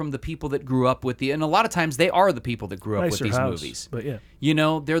dissimilar from the people that grew up with and a lot of times they are the people that grew up with these movies. But yeah.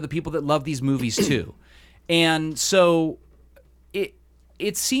 They're the people that love these movies too. And so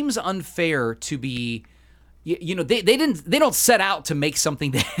it seems unfair to be they don't set out to make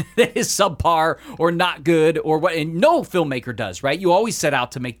something that is subpar or not good or what, and no filmmaker does, right? You always set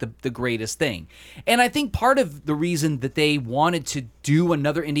out to make the greatest thing. And I think part of the reason that they wanted to do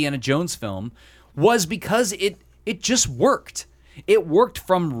another Indiana Jones film was because it just worked. It worked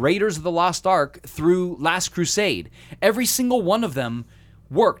from Raiders of the Lost Ark through Last Crusade. Every single one of them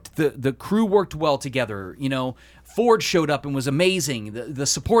worked. The crew worked well together. Ford showed up and was amazing. The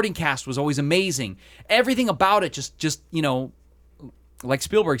supporting cast was always amazing. Everything about it just like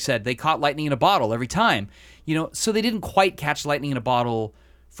Spielberg said, they caught lightning in a bottle every time. So they didn't quite catch lightning in a bottle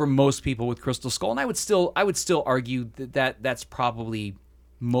for most people with Crystal Skull. And I would still argue that that's probably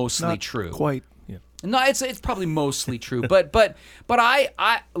mostly Not true. Quite. Yeah. No, it's probably mostly true, but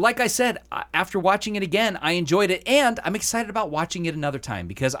I like I said, after watching it again, I enjoyed it, and I'm excited about watching it another time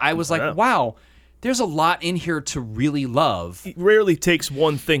because I was like, wow, there's a lot in here to really love. It rarely takes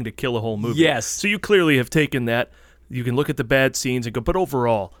one thing to kill a whole movie. Yes. So you clearly have taken that. You can look at the bad scenes and go, but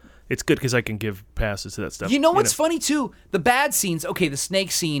overall, it's good because I can give passes to that stuff. You know what's funny too? The bad scenes. Okay, the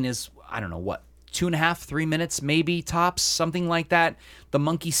snake scene is, I don't know what, 2.5, 3 minutes maybe tops, something like that. The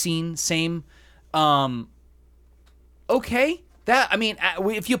monkey scene, same. Okay,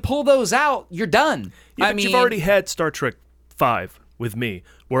 if you pull those out, you're done. Yeah, but you've already had Star Trek V with me,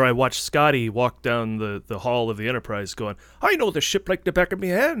 where I watched Scotty walk down the hall of the Enterprise going, I know the ship like the back of my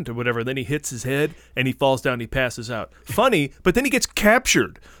hand, or whatever. Then he hits his head, and he falls down, and he passes out. Funny, but then he gets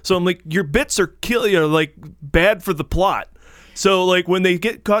captured. So I'm like, your bits are bad for the plot. So, when they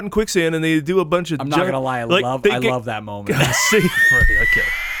get caught in quicksand, and they do a bunch of I'm not going to lie, I love that moment. See? Right, okay.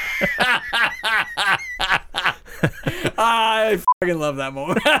 I fucking love that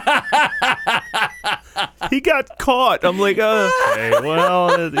moment. He got caught. I'm like, okay,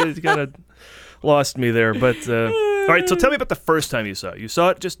 well, it's kind of lost me there. But all right, so tell me about the first time you saw it. You saw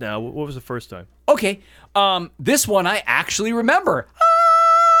it just now. What was the first time? Okay, this one I actually remember.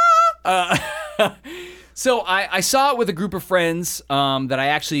 So I saw it with a group of friends that I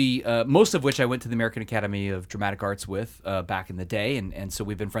actually, most of which I went to the American Academy of Dramatic Arts with back in the day, and so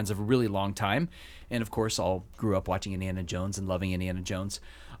we've been friends for a really long time, and of course all grew up watching Indiana Jones and loving Indiana Jones.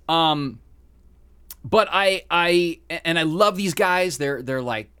 But I love these guys. They're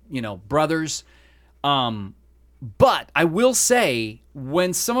like, brothers. But I will say,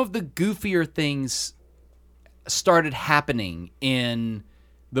 when some of the goofier things started happening in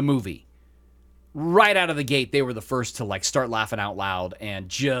the movie, right out of the gate, they were the first to start laughing out loud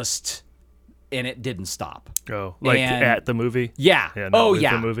and it didn't stop. Oh, at the movie? Yeah.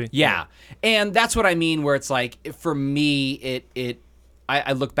 The movie? Yeah. And that's what I mean, where it's for me,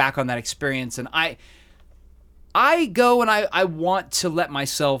 I look back on that experience and I go and I want to let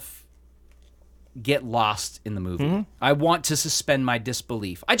myself get lost in the movie. Mm-hmm. I want to suspend my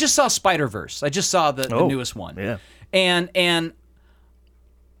disbelief. I just saw Spider-Verse. I just saw the newest one. Yeah. And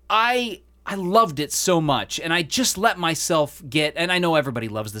I I loved it so much, and I just let myself get. And I know everybody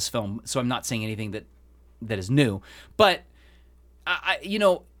loves this film, so I'm not saying anything that is new. But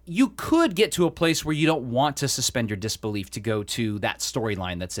you could get to a place where you don't want to suspend your disbelief to go to that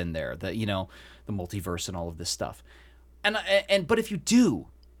storyline that's in there, the multiverse and all of this stuff. But if you do,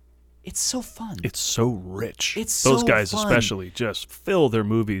 it's so fun. It's so rich. It's those so guys fun. Especially just fill their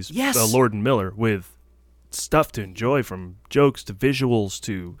movies. Yes. Lord and Miller with stuff to enjoy, from jokes to visuals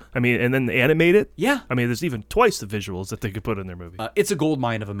to, and then they animate it. Yeah. There's even twice the visuals that they could put in their movie. It's a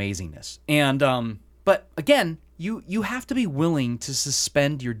goldmine of amazingness. And but again, you have to be willing to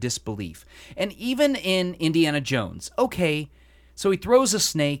suspend your disbelief. And even in Indiana Jones, okay, so he throws a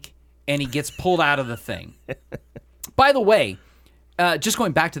snake and he gets pulled out of the thing. By the way, just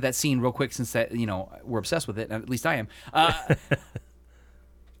going back to that scene real quick, since that we're obsessed with it, at least I am.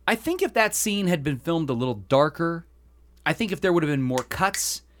 I think if that scene had been filmed a little darker, I think if there would have been more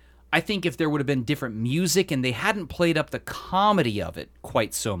cuts, I think if there would have been different music and they hadn't played up the comedy of it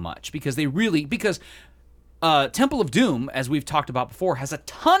quite so much, because Temple of Doom, as we've talked about before, has a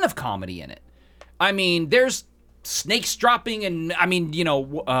ton of comedy in it. There's snakes dropping and,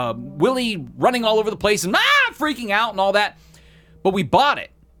 Willie running all over the place and freaking out and all that. But we bought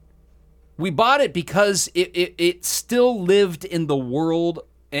it. We bought it because it still lived in the world,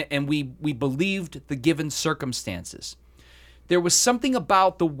 and we believed the given circumstances. There was something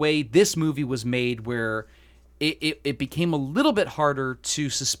about the way this movie was made where it became a little bit harder to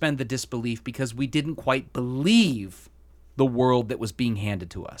suspend the disbelief because we didn't quite believe the world that was being handed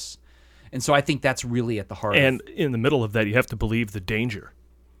to us. And so I think that's really at the heart of it. And in the middle of that, you have to believe the danger.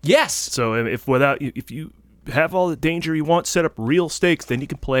 Yes. So if you have all the danger you want, set up real stakes, then you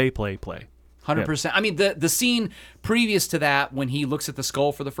can play. 100%. Yeah. The scene previous to that, when he looks at the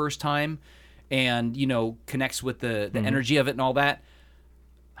skull for the first time and, connects with the energy of it and all that,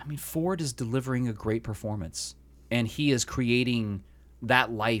 Ford is delivering a great performance, and he is creating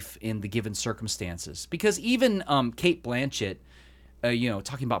that life in the given circumstances. Because even Cate Blanchett,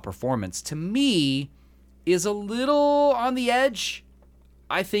 talking about performance, to me, is a little on the edge.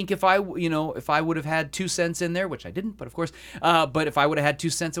 I think if I would have had 2 cents in there, which I didn't, but of course, but if I would have had 2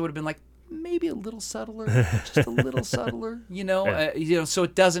 cents, it would have been like maybe a little subtler, just a little subtler, so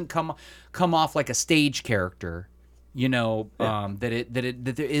it doesn't come off like a stage character. That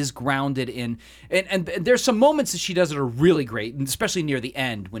it is grounded in, and there's some moments that she does that are really great, and especially near the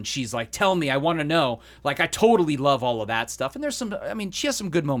end when she's like, "Tell me, I want to know." Like, I totally love all of that stuff. And there's some, she has some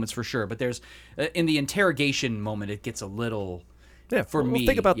good moments for sure, but there's in the interrogation moment, it gets a little. Yeah, for me.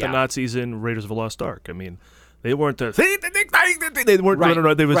 Think about the Nazis in Raiders of the Lost Ark. They weren't they weren't running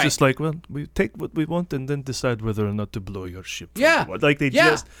around. They was just like, well, we take what we want and then decide whether or not to blow your ship. Yeah, like they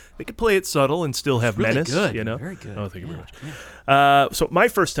could play it subtle and still have really menace. Good. Very good. Oh, thank you very much. Yeah. So my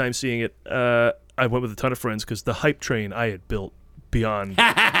first time seeing it, I went with a ton of friends because the hype train I had built beyond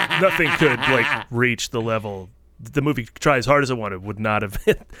nothing could reach the level. The movie, try as hard as I wanted, would not have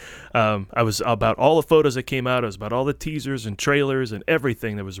hit. I was about all the photos that came out. I was about all the teasers and trailers and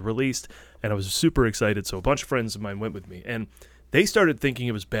everything that was released, and I was super excited. So a bunch of friends of mine went with me, and they started thinking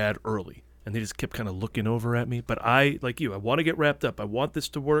it was bad early, and they just kept kind of looking over at me. But I, like you, I want to get wrapped up. I want this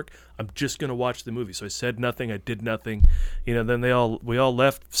to work. I'm just going to watch the movie. So I said nothing. I did nothing. Then we all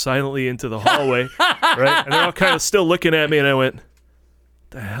left silently into the hallway, right? And they're all kind of still looking at me, and I went,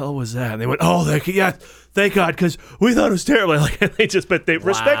 the hell was that? And they went, oh, thank God, because we thought it was terrible. They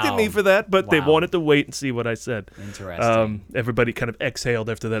respected me for that, but they wanted to wait and see what I said. Interesting. Everybody kind of exhaled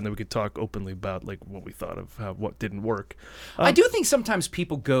after that, and then we could talk openly about what we thought of what didn't work. I do think sometimes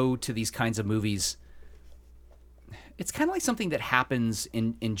people go to these kinds of movies. It's kind of like something that happens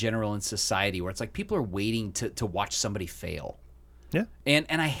in general in society, where it's like people are waiting to watch somebody fail. Yeah. And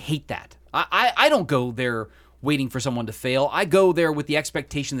I hate that. I don't go there waiting for someone to fail. I go there with the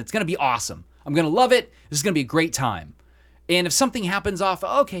expectation that it's going to be awesome. I'm going to love it. This is going to be a great time. And if something happens off,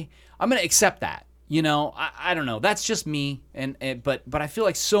 okay, I'm going to accept that. I don't know. That's just me. But I feel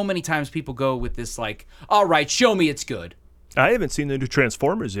like so many times people go with this all right, show me it's good. I haven't seen the new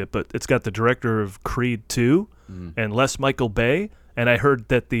Transformers yet, but it's got the director of Creed 2 and Les Michael Bay. And I heard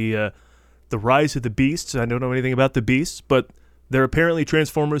that the Rise of the Beasts, I don't know anything about the Beasts, but they're apparently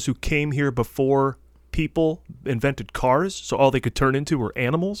Transformers who came here before people invented cars, so all they could turn into were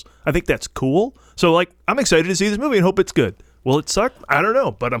animals. I think that's cool. So I'm excited to see this movie and hope it's good. Will it suck? I don't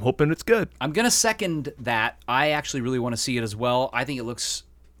know, but I'm hoping it's good. I'm going to second that. I actually really want to see it as well. I think it looks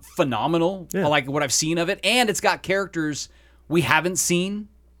phenomenal. I like what I've seen of it, and it's got characters we haven't seen.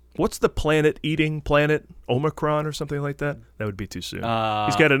 What's the planet-eating planet? Omicron or something like that? That would be too soon.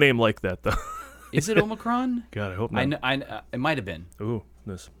 He's got a name like that, though. Is it Omicron? God, I hope not. It might have been. Ooh.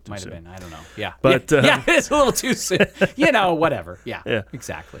 This Might have been. I don't know. Yeah. But, yeah, it's a little too soon. Whatever. Yeah.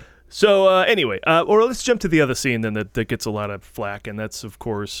 Exactly. So anyway, or let's jump to the other scene then that gets a lot of flack, and that's, of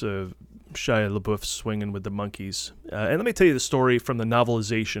course, Shia LaBeouf swinging with the monkeys. And let me tell you the story from the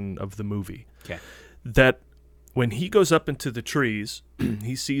novelization of the movie. Okay. That when he goes up into the trees,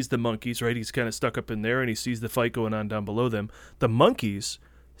 he sees the monkeys, right? He's kind of stuck up in there, and he sees the fight going on down below them. The monkeys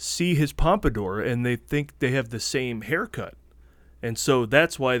see his pompadour, and they think they have the same haircut. And so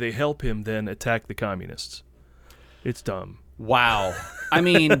that's why they help him then attack the communists. It's dumb. Wow. I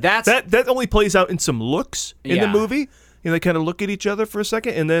mean, that's... that only plays out in some looks in the Yeah. movie. They kind of look at each other for a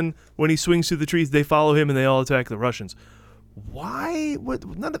second, and then when he swings through the trees, they follow him, and they all attack the Russians. Why?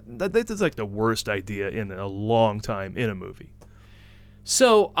 That's like the worst idea in a long time in a movie.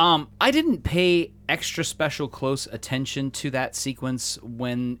 So, I didn't pay extra special close attention to that sequence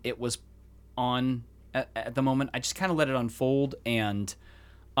when it was on at the moment. I just kind of let it unfold, and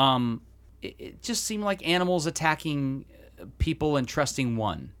it just seemed like animals attacking people and trusting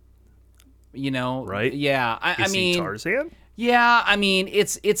one. Right? Yeah. I mean, Tarzan? Yeah, I mean,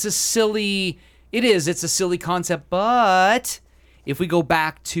 it's a silly concept, but if we go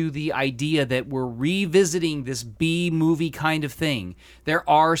back to the idea that we're revisiting this B-movie kind of thing, there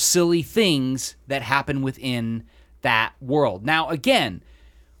are silly things that happen within that world. Now, again,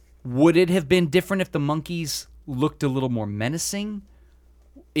 would it have been different if the monkeys looked a little more menacing?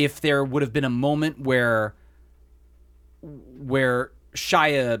 If there would have been a moment where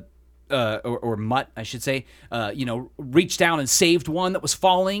Shia or Mutt, I should say, reached down and saved one that was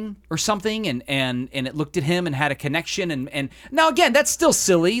falling or something, and it looked at him and had a connection. And now again, that's still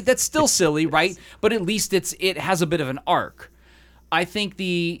silly. That's still silly, right? But at least it has a bit of an arc. I think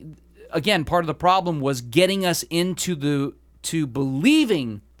part of the problem was getting us into to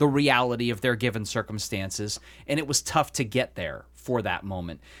believing the reality of their given circumstances, and it was tough to get there for that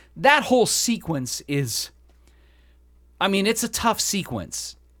moment. That whole sequence is, I mean, it's a tough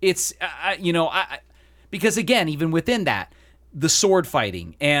sequence. It's, because again, even within that, the sword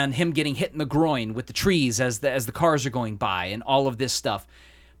fighting and him getting hit in the groin with the trees as the cars are going by and all of this stuff.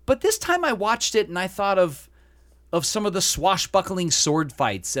 But this time I watched it and I thought of some of the swashbuckling sword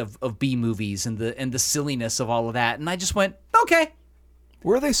fights of B movies and the silliness of all of that. And I just went, okay.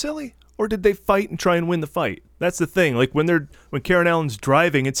 Were they silly? Or did they fight and try and win the fight? That's the thing. Like when Karen Allen's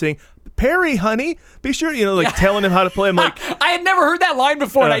driving and saying, "Parry, honey, be sure," telling him how to play. I'm like, I had never heard that line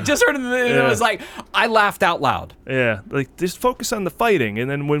before, and I just heard it, and it was like, I laughed out loud. Yeah, like just focus on the fighting, and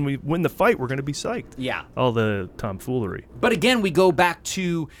then when we win the fight, we're going to be psyched. Yeah. All the tomfoolery. But again, we go back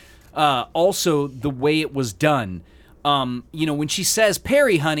to also the way it was done. When she says,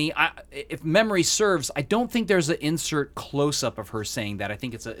 "Parry, honey," if memory serves, I don't think there's an insert close-up of her saying that. I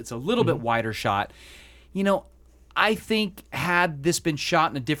think it's a little bit wider shot. I think had this been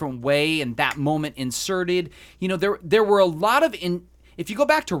shot in a different way and that moment inserted, there were a lot of if you go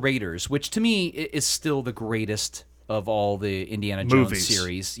back to Raiders, which to me is still the greatest of all the Indiana Jones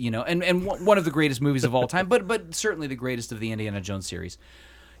series, and one of the greatest movies of all time, but certainly the greatest of the Indiana Jones series.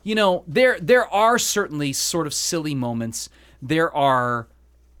 There are certainly sort of silly moments. There are,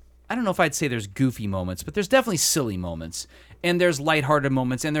 I don't know if I'd say there's goofy moments, but there's definitely silly moments. And there's lighthearted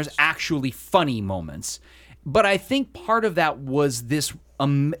moments, and there's actually funny moments. But I think part of that was this,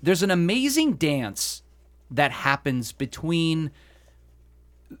 there's an amazing dance that happens between,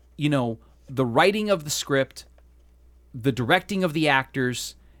 the writing of the script, the directing of the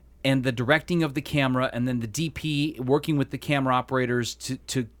actors, and the directing of the camera, and then the DP working with the camera operators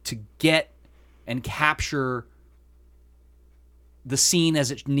to get and capture the scene as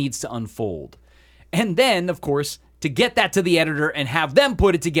it needs to unfold. And then, of course, to get that to the editor and have them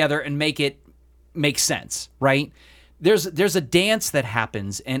put it together and make it make sense, right? There's a dance that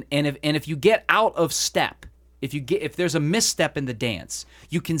happens, and if you get out of step, if there's a misstep in the dance,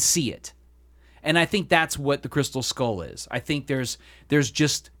 you can see it. And I think that's what The Crystal Skull is. I think there's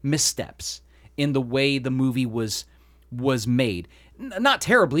just missteps in the way the movie was made. Not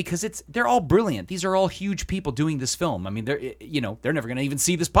terribly, because they're all brilliant. These are all huge people doing this film. I mean, they're never going to even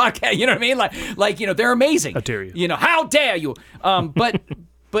see this podcast. You know what I mean? Like they're amazing. How dare you? How dare you?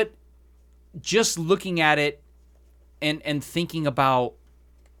 But just looking at it and thinking about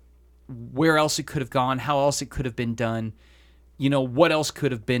where else it could have gone, how else it could have been done. What else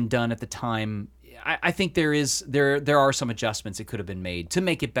could have been done at the time? I think there are some adjustments that could have been made to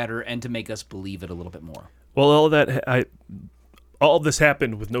make it better and to make us believe it a little bit more. Well, all of this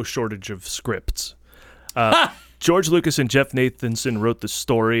happened with no shortage of scripts. George Lucas and Jeff Nathanson wrote the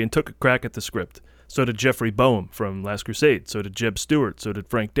story and took a crack at the script. So did Jeffrey Boehm from Last Crusade. So did Jeb Stewart. So did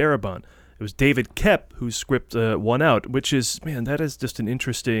Frank Darabont. was David Koepp whose script won out, which is, man, that is just an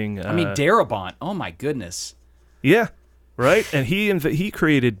interesting... Darabont, oh my goodness. Yeah, right? And he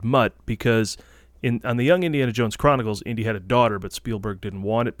created Mutt because on the Young Indiana Jones Chronicles, Indy had a daughter, but Spielberg didn't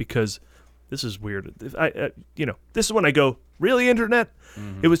want it because, this is weird, this is when I go, really, Internet?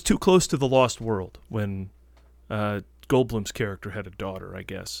 Mm-hmm. It was too close to The Lost World when Goldblum's character had a daughter, I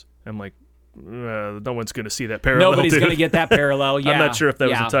guess. I'm like, no one's going to see that parallel. Nobody's going to get that parallel, yeah. I'm not sure if that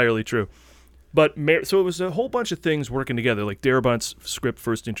was entirely true. But so it was a whole bunch of things working together. Like Darabont's script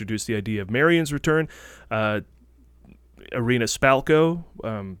first introduced the idea of Marion's return. Irina Spalko,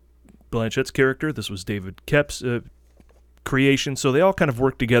 Blanchett's character, this was David Koepp's creation. So they all kind of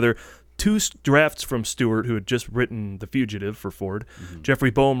worked together. 2 drafts from Stewart, who had just written The Fugitive for Ford. Mm-hmm.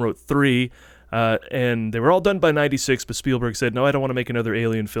 Jeffrey Boehm wrote 3. And they were all done by 96, but Spielberg said, no, I don't want to make another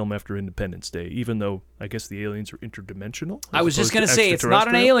alien film after Independence Day, even though I guess the aliens are interdimensional. I was just going to say, it's not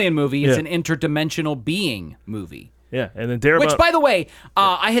an alien movie, it's an interdimensional being movie. Yeah, and then Darabont... Which, by the way,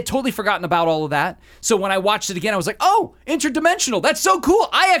 I had totally forgotten about all of that. So when I watched it again, I was like, oh, interdimensional, that's so cool.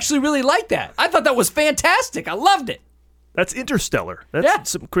 I actually really liked that. I thought that was fantastic. I loved it. That's Interstellar.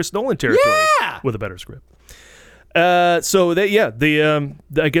 That's some Chris Nolan territory with a better script. I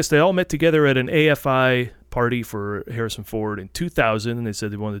guess they all met together at an AFI party for Harrison Ford in 2000, and they said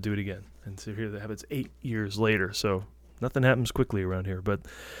they wanted to do it again. And so here they have it's 8 years later, so nothing happens quickly around here. But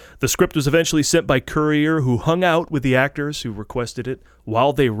the script was eventually sent by Courier, who hung out with the actors who requested it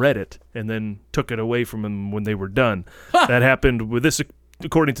while they read it, and then took it away from them when they were done. That happened with this,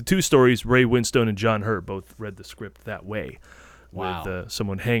 according to 2 stories. Ray Winstone and John Hurt both read the script that way, with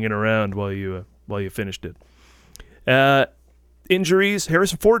someone hanging around while you finished it. Injuries,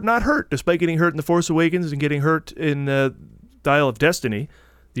 Harrison Ford not hurt, despite getting hurt in The Force Awakens and getting hurt in Dial of Destiny.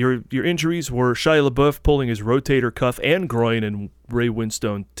 Your injuries were Shia LaBeouf pulling his rotator cuff and groin, and Ray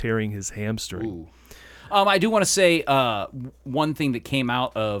Winstone tearing his hamstring. Ooh. I do want to say one thing that came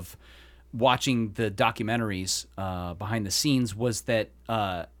out of watching the documentaries behind the scenes was that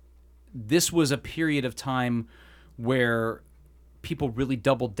this was a period of time where people really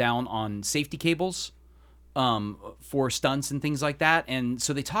doubled down on safety cables for stunts and things like that. And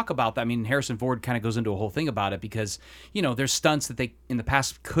so they talk about that. I mean, Harrison Ford kind of goes into a whole thing about it because, there's stunts that they in the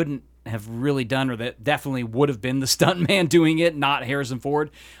past couldn't have really done, or that definitely would have been the stunt man doing it, not Harrison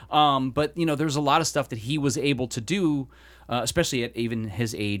Ford. But there's a lot of stuff that he was able to do, especially at even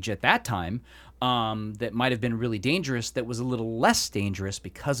his age at that time, that might have been really dangerous, that was a little less dangerous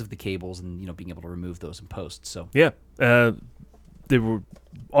because of the cables and, being able to remove those in post. So yeah, they were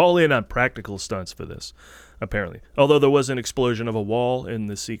all in on practical stunts for this, apparently. Although there was an explosion of a wall in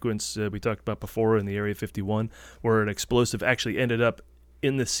the sequence we talked about before in the Area 51, where an explosive actually ended up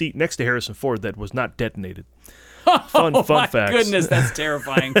in the seat next to Harrison Ford that was not detonated. Fun facts. Oh my goodness, that's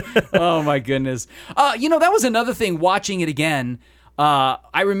terrifying. Oh my goodness. That was another thing, watching it again.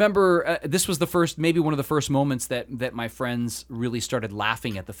 I remember this was maybe one of the first moments that my friends really started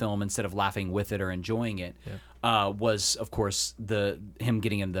laughing at the film instead of laughing with it or enjoying it. Was, of course, him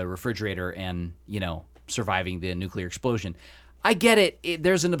getting in the refrigerator and, surviving the nuclear explosion. I get it.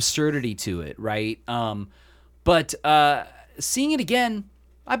 There's an absurdity to it, right? But seeing it again,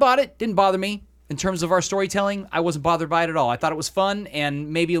 I bought it. Didn't bother me. In terms of our storytelling, I wasn't bothered by it at all. I thought it was fun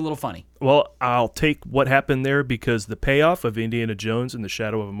and maybe a little funny. Well, I'll take what happened there because the payoff of Indiana Jones in the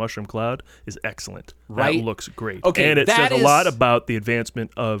Shadow of a Mushroom Cloud is excellent. Right? That looks great. Okay, and it says a lot about the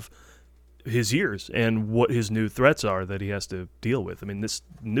advancement of his years and what his new threats are that he has to deal with. I mean,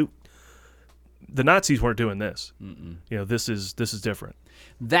 the Nazis weren't doing this. Mm-mm. This is different.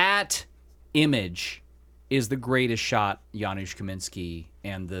 That image is the greatest shot Janusz Kaminski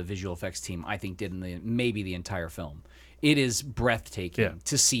and the visual effects team, I think, did in maybe the entire film. It is breathtaking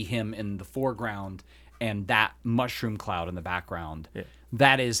to see him in the foreground and that mushroom cloud in the background. Yeah.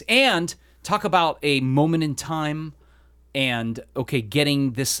 That is, and talk about a moment in time and,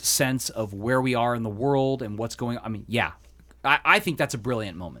 getting this sense of where we are in the world and what's going on. I mean, I think that's a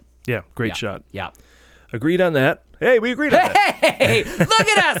brilliant moment. Yeah, great shot. Yeah. Agreed on that. Hey, we agreed on that. Hey, look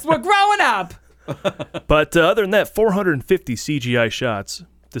at us. We're growing up. But other than that, 450 CGI shots,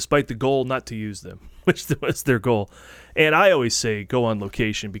 despite the goal not to use them, which was their goal. And I always say go on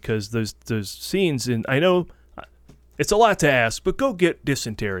location because there's scenes in, I know it's a lot to ask, but go get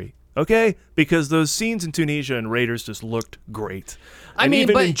dysentery, okay? Because those scenes in Tunisia and Raiders just looked great.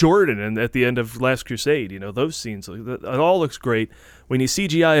 In Jordan and at the end of Last Crusade, those scenes, it all looks great. When you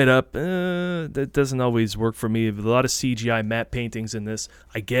CGI it up, that doesn't always work for me. A lot of CGI matte paintings in this.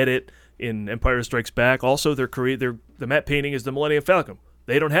 I get it. In Empire Strikes Back, also the matte painting is the Millennium Falcon.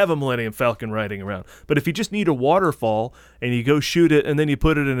 They don't have a Millennium Falcon riding around. But if you just need a waterfall and you go shoot it and then you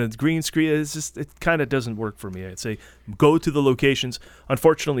put it in a green screen, it kind of doesn't work for me. I'd say go to the locations.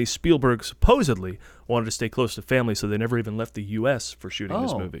 Unfortunately, Spielberg supposedly wanted to stay close to family, so they never even left the U.S. for shooting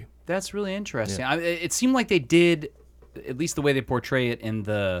this movie. That's really interesting. Yeah. It seemed like they did, at least the way they portray it in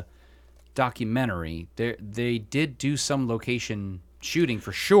the documentary, they did do some location shooting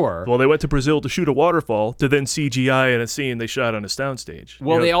for sure. Well, they went to Brazil to shoot a waterfall to then CGI in a scene they shot on a soundstage.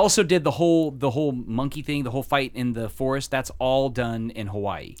 Well, they also did the whole monkey thing, the whole fight in the forest. That's all done in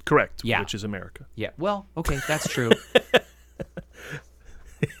Hawaii. Correct. Yeah. Which is America. Yeah. Well, okay, that's true.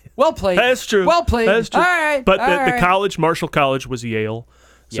 Well played. That's true. Well played. That's true. All right. But the college, Marshall College, was Yale,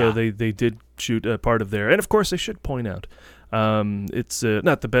 so Yeah. they did shoot a part of there. And of course, I should point out, it's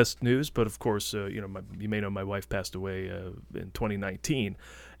not the best news, but of course, you may know my wife passed away in 2019,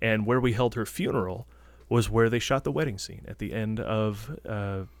 and where we held her funeral was where they shot the wedding scene at the end of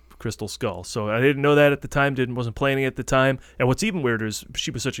Crystal Skull. So I didn't know that at the time, wasn't planning at the time. And what's even weirder is she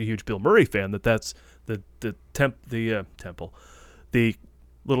was such a huge Bill Murray fan that's the temple, the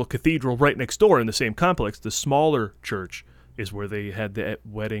little cathedral right next door in the same complex. The smaller church is where they had the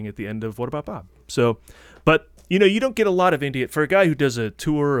wedding at the end of What About Bob? So, but you don't get a lot of Indiana. For a guy who does a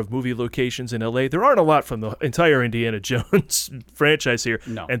tour of movie locations in L.A., there aren't a lot from the entire Indiana Jones franchise here,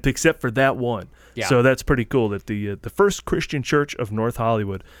 No. and except for that one. Yeah. So that's pretty cool that the First Christian Church of North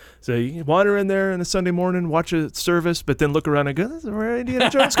Hollywood. So you can wander in there on a Sunday morning, watch a service, but then look around and go, "This is where Indiana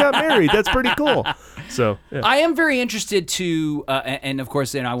Jones got married." That's pretty cool. So yeah. I am very interested to, and of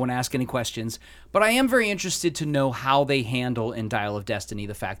course, I won't ask any questions, but I am very interested to know how they handle in Dial of Destiny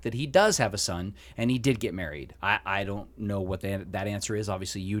the fact that he does have a son and he did get married. I don't know what that answer is.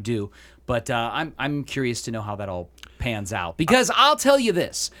 Obviously, you do, but I'm curious to know how that all pans out. Because I'll tell you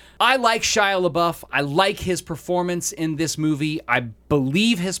this: I like Shia LaBeouf. I like his performance in this movie. I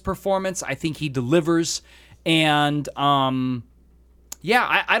believe his performance. I think he delivers, and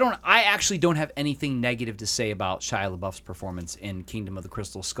yeah, I actually don't have anything negative to say about Shia LaBeouf's performance in Kingdom of the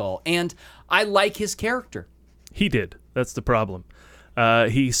Crystal Skull, and I like his character. He did. That's the problem.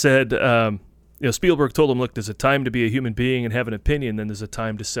 He said, Spielberg told him, look, there's a time to be a human being and have an opinion, then there's a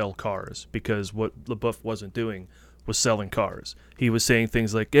time to sell cars, because what LaBeouf wasn't doing was selling cars. He was saying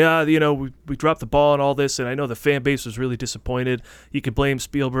things like, we dropped the ball and all this, and I know the fan base was really disappointed. You can blame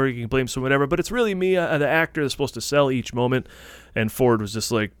Spielberg, you can blame someone, whatever, but it's really me, the actor, that's supposed to sell each moment. And Ford was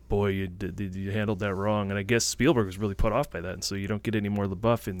just like, boy, you handled that wrong. And I guess Spielberg was really put off by that, and so you don't get any more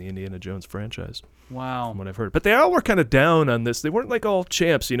LaBeouf in the Indiana Jones franchise. Wow. From what I've heard. But they all were kind of down on this. They weren't like all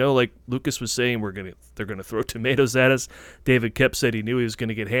champs, like Lucas was saying, they're gonna throw tomatoes at us. David Koepp said he knew he was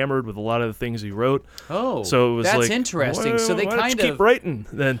gonna get hammered with a lot of the things he wrote. Oh, so it was that's like, interesting. Well, so they why kind don't you of keep writing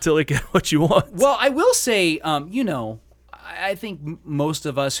until they get what you want. Well, I will say, I think most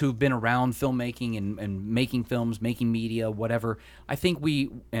of us who've been around filmmaking and making films, making media, whatever, I think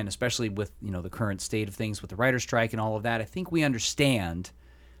and especially with the current state of things with the writer's strike and all of that, I think we understand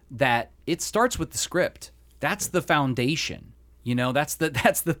that it starts with the script. That's the foundation. That's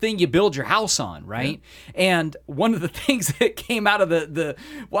the thing you build your house on, right? Yeah. And one of the things that came out of the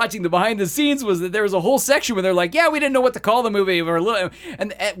watching the behind the scenes was that there was a whole section where they're like, yeah, we didn't know what to call the movie,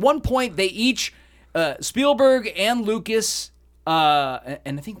 and at one point they each Spielberg and Lucas,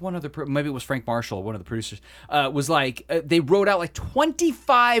 and I think one other, maybe it was Frank Marshall, one of the producers, was like, they wrote out like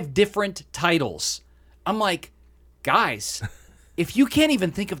 25 different titles. I'm like, guys, if you can't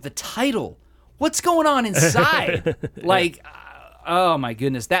even think of the title, what's going on inside? Like, oh my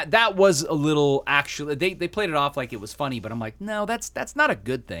goodness, that was a little, actually, they played it off like it was funny, but I'm like, no, that's not a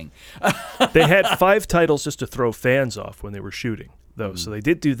good thing. They had 5 titles just to throw fans off when they were shooting, though. So they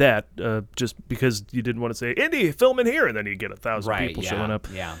did do that just because you didn't want to say, Indy, film in here, and then you get 1,000 people showing up.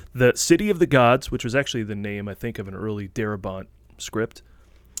 Yeah. The City of the Gods, which was actually the name, I think, of an early Darabont script.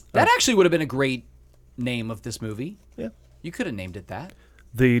 That actually would have been a great name of this movie. Yeah. You could have named it that.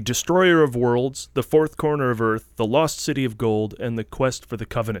 The Destroyer of Worlds, The Fourth Corner of Earth, The Lost City of Gold, and The Quest for the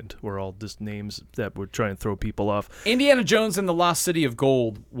Covenant were all just names that would try and throw people off. Indiana Jones and the Lost City of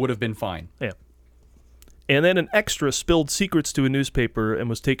Gold would have been fine. Yeah. And then an extra spilled secrets to a newspaper and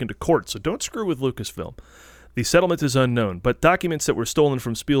was taken to court, so don't screw with Lucasfilm. The settlement is unknown, but documents that were stolen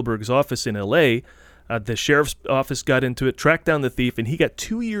from Spielberg's office in L.A., the sheriff's office got into it, tracked down the thief, and he got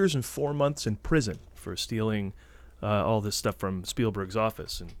 2 years and 4 months in prison for stealing all this stuff from Spielberg's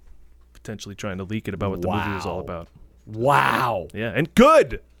office and potentially trying to leak it about what the movie was all about. Wow. Yeah, and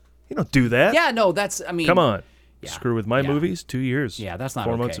good. You don't do that. Yeah, no, come on. Yeah. Screw with my movies, 2 years. Yeah, that's not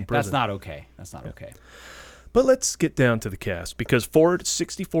 4 okay. months in prison. That's not okay. That's not okay. But let's get down to the cast, because Ford,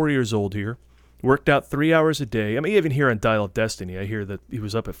 64 years old here. Worked out 3 hours a day. I mean, even here on Dial of Destiny, I hear that he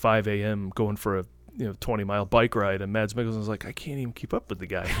was up at 5 a.m. going for a 20-mile bike ride, and Mads Mikkelsen was like, I can't even keep up with the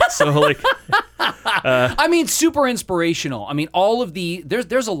guy. So like, I mean, super inspirational. I mean, all of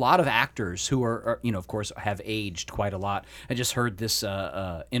there's a lot of actors who are of course, have aged quite a lot. I just heard this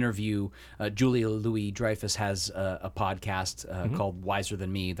interview. Julia Louis-Dreyfus has a podcast called Wiser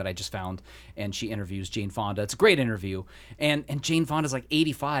Than Me that I just found, and she interviews Jane Fonda. It's a great interview, and Jane Fonda's like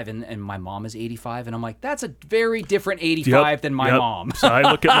 85, and my mom is 85, and I'm like, that's a very different 85 than my mom. So I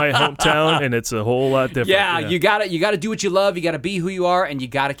look at my hometown, and it's a whole lot different. Yeah, you gotta do what you love. You gotta be who you are, and you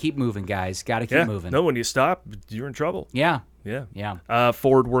gotta keep moving, guys. Gotta keep moving. No, when you stop, you're in trouble. Yeah.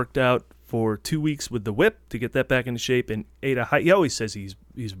 Ford worked out for 2 weeks with the whip to get that back into shape, and ate a high. He always says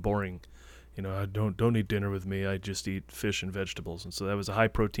he's boring. I don't eat dinner with me. I just eat fish and vegetables, and so that was a high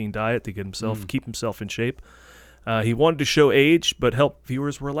protein diet to get keep himself in shape. He wanted to show age, but help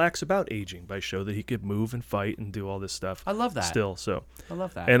viewers relax about aging by show that he could move and fight and do all this stuff. I love that. Still, so I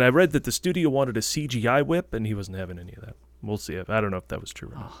love that. And I read that the studio wanted a CGI whip, and he wasn't having any of that. We'll see. I don't know if that was true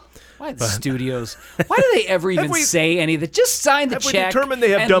or not. Why the studios? Why do they ever even say any of that? Just sign the check. We determined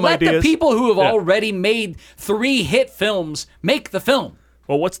they have and dumb let ideas. the people who have already made 3 hit films make the film.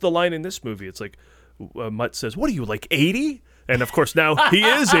 Well, what's the line in this movie? It's like Mutt says, "What are you, like 80?" And of course now he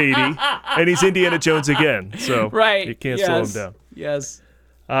is 80, and he's Indiana Jones again. So you can't slow him down. Yes.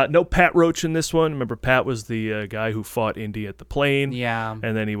 No Pat Roach in this one. Remember, Pat was the guy who fought Indy at the plane. Yeah.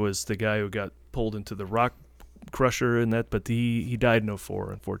 And then he was the guy who got pulled into the rock crusher and that, but he died in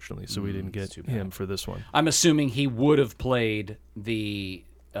 2004, unfortunately, so we didn't get him for this one. I'm assuming he would have played the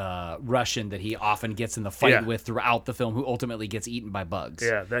Russian that he often gets in the fight with throughout the film, who ultimately gets eaten by bugs.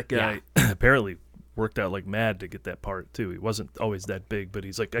 Yeah, that guy apparently worked out like mad to get that part, too. He wasn't always that big, but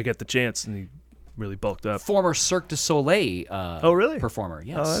he's like, I get the chance, and he really bulked up. Former Cirque du Soleil performer,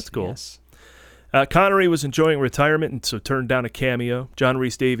 yes. Oh, that's cool. Yes. Connery was enjoying retirement and so turned down a cameo. John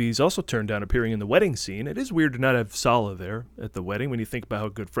Rhys Davies also turned down appearing in the wedding scene. It is weird to not have Sala there at the wedding when you think about how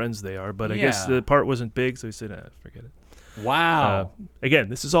good friends they are, but I guess the part wasn't big, so he said, forget it. Wow. Again,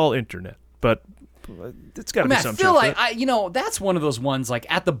 this is all internet, but it's got to be some truth. I feel like, that's one of those ones, like,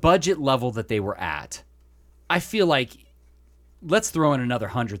 at the budget level that they were at, I feel like, let's throw in another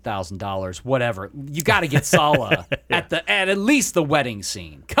 $100,000, whatever. You got to get Sala at least the wedding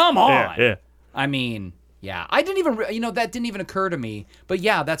scene. Come on. Yeah. I mean, I didn't even, that didn't even occur to me. But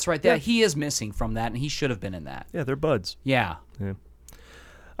yeah, that's right. He is missing from that, and he should have been in that. Yeah, they're buds. Yeah.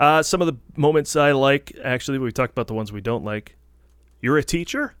 Some of the moments I like, actually, we talked about the ones we don't like. You're a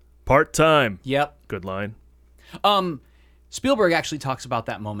teacher? Part-time. Yep. Good line. Spielberg actually talks about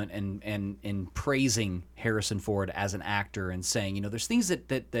that moment and praising Harrison Ford as an actor and saying, there's things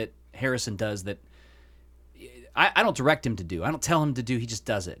that Harrison does that I don't direct him to do. I don't tell him to do. He just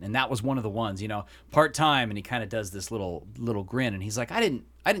does it. And that was one of the ones, part-time, and he kind of does this little grin, and he's like, I didn't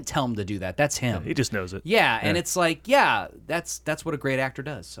tell him to do that. That's him. Yeah, he just knows it. Yeah, and it's like, that's what a great actor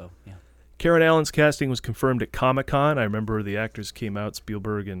does. So, yeah. Karen Allen's casting was confirmed at Comic-Con. I remember the actors came out,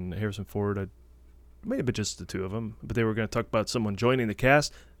 Spielberg and Harrison Ford. It may have been just the two of them, but they were going to talk about someone joining the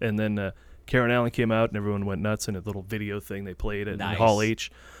cast, and then Karen Allen came out, and everyone went nuts in a little video thing they played at Hall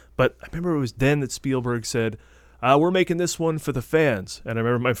H. But I remember it was then that Spielberg said, we're making this one for the fans. And I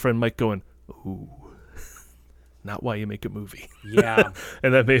remember my friend Mike going, ooh, not why you make a movie. Yeah.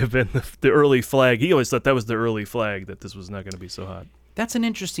 And that may have been the early flag. He always thought that was the early flag that this was not going to be so hot. That's an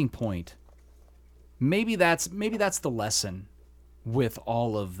interesting point. Maybe that's the lesson with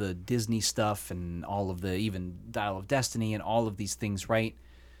all of the Disney stuff and all of the even Dial of Destiny and all of these things, right?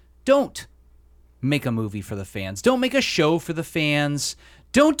 Don't make a movie for the fans. Don't make a show for the fans.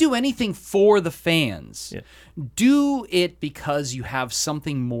 Don't do anything for the fans. Yeah. Do it because you have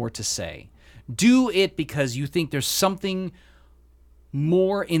something more to say. Do it because you think there's something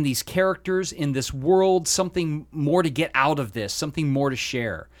more in these characters, in this world, something more to get out of this, something more to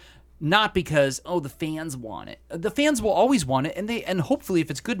share. Not because, the fans want it. The fans will always want it, and hopefully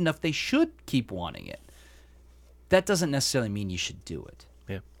if it's good enough, they should keep wanting it. That doesn't necessarily mean you should do it.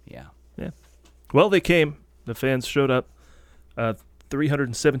 Yeah. Well, they came. The fans showed up.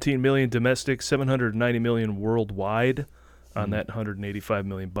 317 million domestic, 790 million worldwide on that 185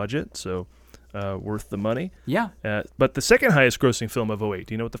 million budget. So worth the money. Yeah. But the second highest grossing film of 2008.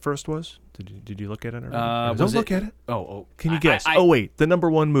 Do you know what the first was? Did you look at it? Don't look at it. Oh. Can you guess? 2008, the number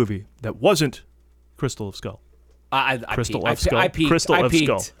one movie that wasn't Crystal of Skull. Crystal of Skull.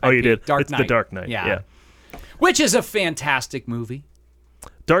 Oh, you did? It's The Dark Knight. Yeah. Which is a fantastic movie.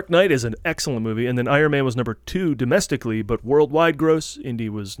 Dark Knight is an excellent movie, and then Iron Man was number 2 domestically, but worldwide gross, Indy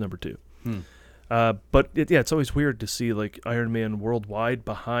was number 2. But it's always weird to see like Iron Man Worldwide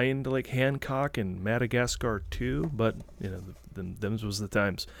behind like Hancock and Madagascar 2. But them was the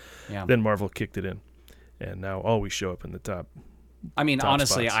times. Yeah. Then Marvel kicked it in, and now always show up in the top. I mean,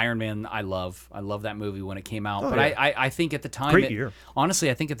 honestly, spots. Iron Man, I love that movie when it came out. Oh, but yeah. I think at the time, Great year. Honestly,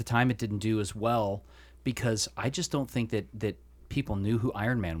 I think at the time it didn't do as well because I just don't think that people knew who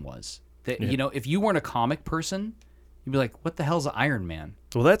Iron Man was. That if you weren't a comic person, you'd be like, "What the hell's Iron Man?"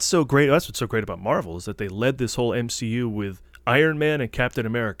 Well, that's so great. That's what's so great about Marvel is that they led this whole MCU with Iron Man and Captain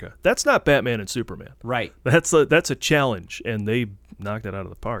America. That's not Batman and Superman. Right. That's a challenge, and they knocked it out of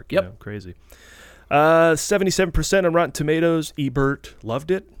the park. Yep. Crazy. 77% on Rotten Tomatoes. Ebert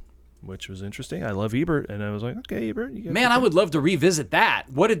loved it, which was interesting. I love Ebert, and I was like, okay, Ebert. Man, I would love to revisit that.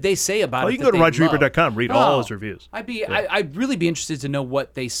 What did they say about it? Oh, you can go to RogerEbert.com, read all his reviews. I'd really be interested to know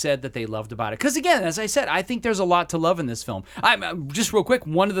what they said that they loved about it. Because again, as I said, I think there's a lot to love in this film. Just real quick,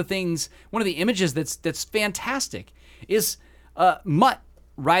 one of the images that's fantastic is Mutt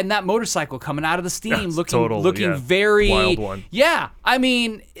riding that motorcycle coming out of the steam, looking very wild one. Yeah, I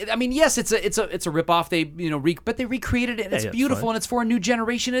mean, yes, it's a ripoff. They but they recreated it. And it's beautiful, and it's for a new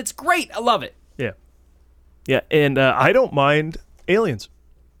generation. And it's great. I love it. Yeah, and I don't mind aliens.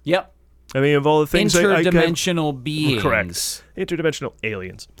 Yep. I mean, of all the things, interdimensional beings. Correct. Interdimensional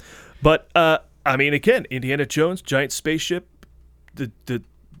aliens. But I mean, again, Indiana Jones, giant spaceship,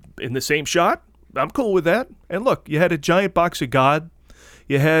 in the same shot. I'm cool with that. And look, you had a giant box of God.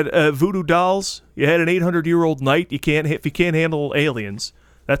 You had voodoo dolls. You had an 800-year-old knight. If you can't handle aliens,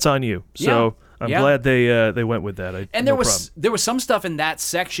 that's on you. So I'm glad they went with that. There was some stuff in that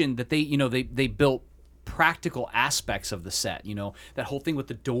section that they built practical aspects of the set. That whole thing with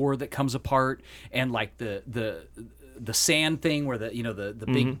the door that comes apart and like the sand thing where the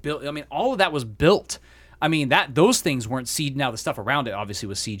big build. I mean, all of that was built. I mean, those things weren't CG. Now the stuff around it obviously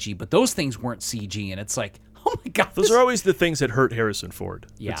was CG, but those things weren't CG, and it's like, oh my God. Those are always the things that hurt Harrison Ford.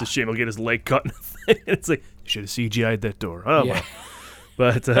 Yeah. It's a shame he'll get his leg cut in the thing. It's like, you should have CGI'd that door. Oh, yeah.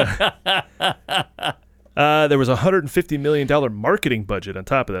 Well. But there was a $150 million marketing budget on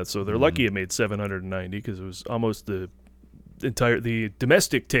top of that, so they're lucky it made $790 because it was almost the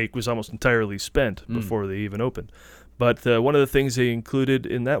domestic take was almost entirely spent before they even opened. But one of the things they included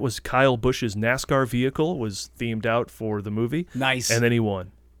in that was Kyle Busch's NASCAR vehicle was themed out for the movie. Nice. And then he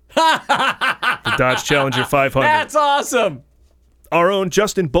won. The Dodge Challenger 500. That's awesome. Our own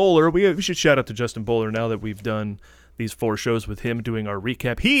Justin Bowler. We should shout out to Justin Bowler now that we've done these 4 shows with him doing our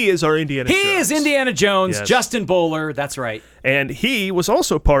recap. He is our Indiana Jones. He is Indiana Jones, yes. Justin Bowler. That's right. And he was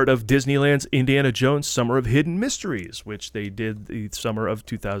also part of Disneyland's Indiana Jones Summer of Hidden Mysteries, which they did the summer of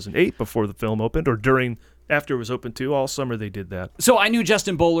 2008 before the film opened, or after it was open too. All summer they did that. So I knew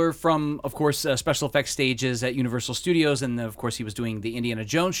Justin Bowler from, of course, special effects stages at Universal Studios, and of course he was doing the Indiana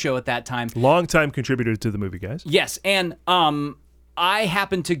Jones show at that time. Long-time contributor to the movie, guys. Yes, and I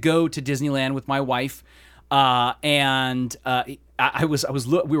happened to go to Disneyland with my wife, and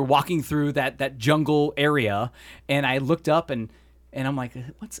we were walking through that jungle area, and I looked up and I'm like,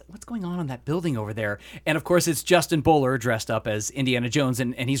 what's going on in that building over there? And of course, it's Justin Bowler dressed up as Indiana Jones,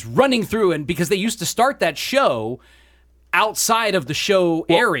 and he's running through, and because they used to start that show outside of the show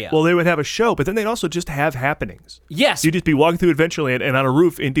area. Well, they would have a show, but then they'd also just have happenings. Yes. You'd just be walking through Adventureland, and on a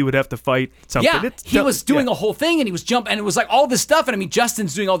roof, Indy would have to fight something. Yeah, he was doing a whole thing, and he was jumping, and it was like all this stuff, and I mean,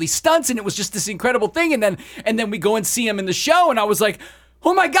 Justin's doing all these stunts, and it was just this incredible thing, and then we go and see him in the show, and I was like,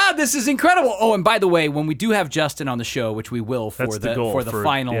 oh my God, this is incredible. Oh, and by the way, when we do have Justin on the show, which we will for the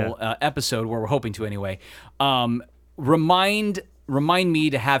final episode, where we're hoping to anyway, remind me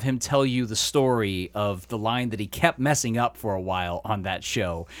to have him tell you the story of the line that he kept messing up for a while on that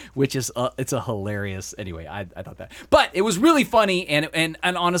show, which is it's a hilarious. Anyway, I thought that, but it was really funny, and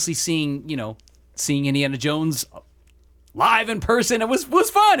honestly, seeing Indiana Jones live in person, it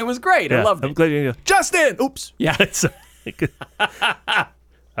was fun. It was great. I loved it. I'm glad you Justin. Oops. Yeah.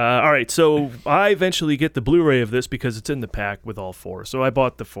 All right, so I eventually get the Blu-ray of this because it's in the pack with all 4. So I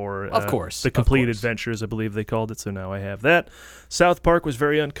bought the 4. Of course. The Complete Adventures, I believe they called it, so now I have that. South Park was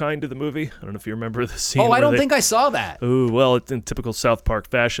very unkind to the movie. I don't know if you remember the scene. Oh, I don't think I saw that. Oh, well, in typical South Park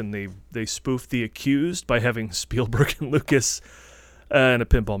fashion, they spoofed The Accused by having Spielberg and Lucas in a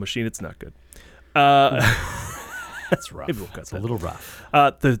pinball machine. It's not good. That's rough. It's a little rough.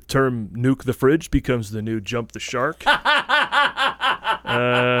 The term "nuke the fridge" becomes the new "jump the shark." Yeah,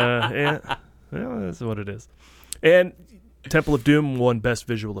 that's what it is. And Temple of Doom won Best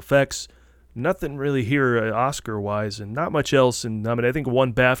Visual Effects. Nothing really here Oscar-wise, and not much else. And I mean, I think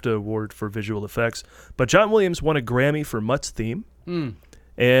one BAFTA award for visual effects. But John Williams won a Grammy for Mutt's theme,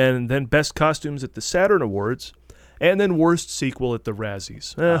 and then Best Costumes at the Saturn Awards. And then worst sequel at the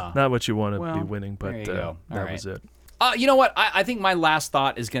Razzies. Not what you want to be winning, but that was it. You know what? I think my last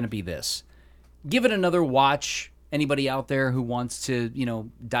thought is going to be this. Give it another watch. Anybody out there who wants to,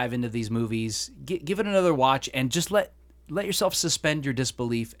 dive into these movies, give it another watch and just let yourself suspend your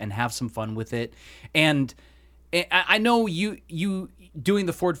disbelief and have some fun with it. And I know you doing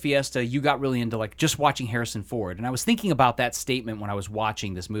the Ford Fiesta, you got really into like just watching Harrison Ford. And I was thinking about that statement when I was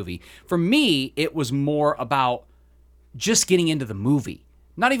watching this movie. For me, it was more about just getting into the movie.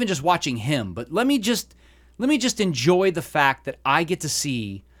 Not even just watching him, but let me just enjoy the fact that I get to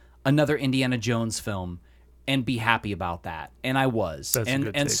see another Indiana Jones film and be happy about that. And I was. That's a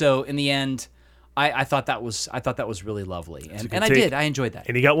good take. So in the end, I thought that was really lovely. And I did. I enjoyed that.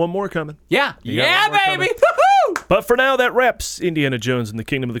 And you got one more coming. Yeah. Yeah, baby. Woohoo! But for now, that wraps Indiana Jones and the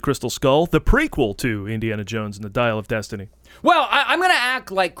Kingdom of the Crystal Skull, the prequel to Indiana Jones and the Dial of Destiny. Well, I'm going to act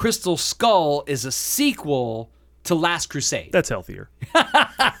like Crystal Skull is a sequel to Last Crusade. That's healthier. All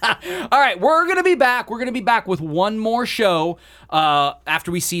right, we're going to be back. We're going to be back with one more show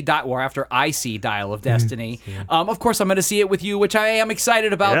after I see Dial of Destiny. Of course, I'm going to see it with you, which I am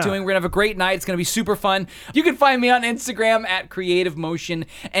excited about doing. We're going to have a great night. It's going to be super fun. You can find me on Instagram at Creative Motion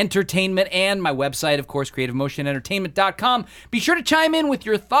Entertainment and my website, of course, creativemotionentertainment.com. Be sure to chime in with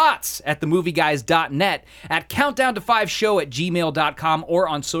your thoughts at themovieguys.net, at countdown5show@gmail.com, or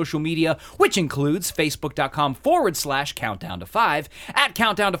on social media, which includes facebook.com/countdown5, at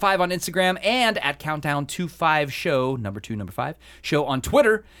countdown5 on Instagram, and at countdown25show, number 5 show on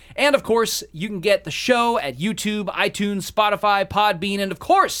Twitter. And of course, you can get the show at YouTube, iTunes, Spotify, Podbean, and of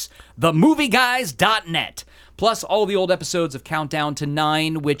course, themovieguys.net. Plus all the old episodes of Countdown to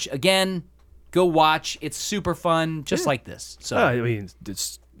 9, which again, go watch. It's super fun, just like this. So I mean,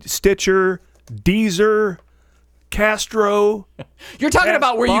 it's Stitcher, Deezer, Castro. You're talking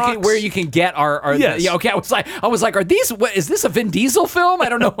about where you can get our yes. Okay, I was like, is this a Vin Diesel film? I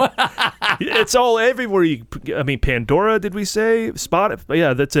don't know. It's all everywhere. Pandora, did we say? Spotify?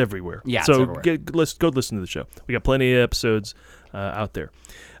 Yeah, that's everywhere. Yeah, so let's go listen to the show. We got plenty of episodes out there.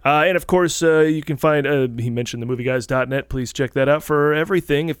 And of course, you can find, he mentioned themovieguys.net. Please check that out for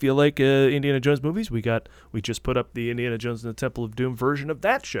everything. If you like Indiana Jones movies, we just put up the Indiana Jones and the Temple of Doom version of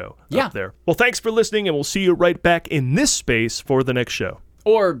that show up there. Well, thanks for listening, and we'll see you right back in this space for the next show.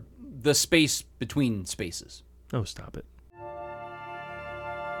 Or the space between spaces. Oh, stop it.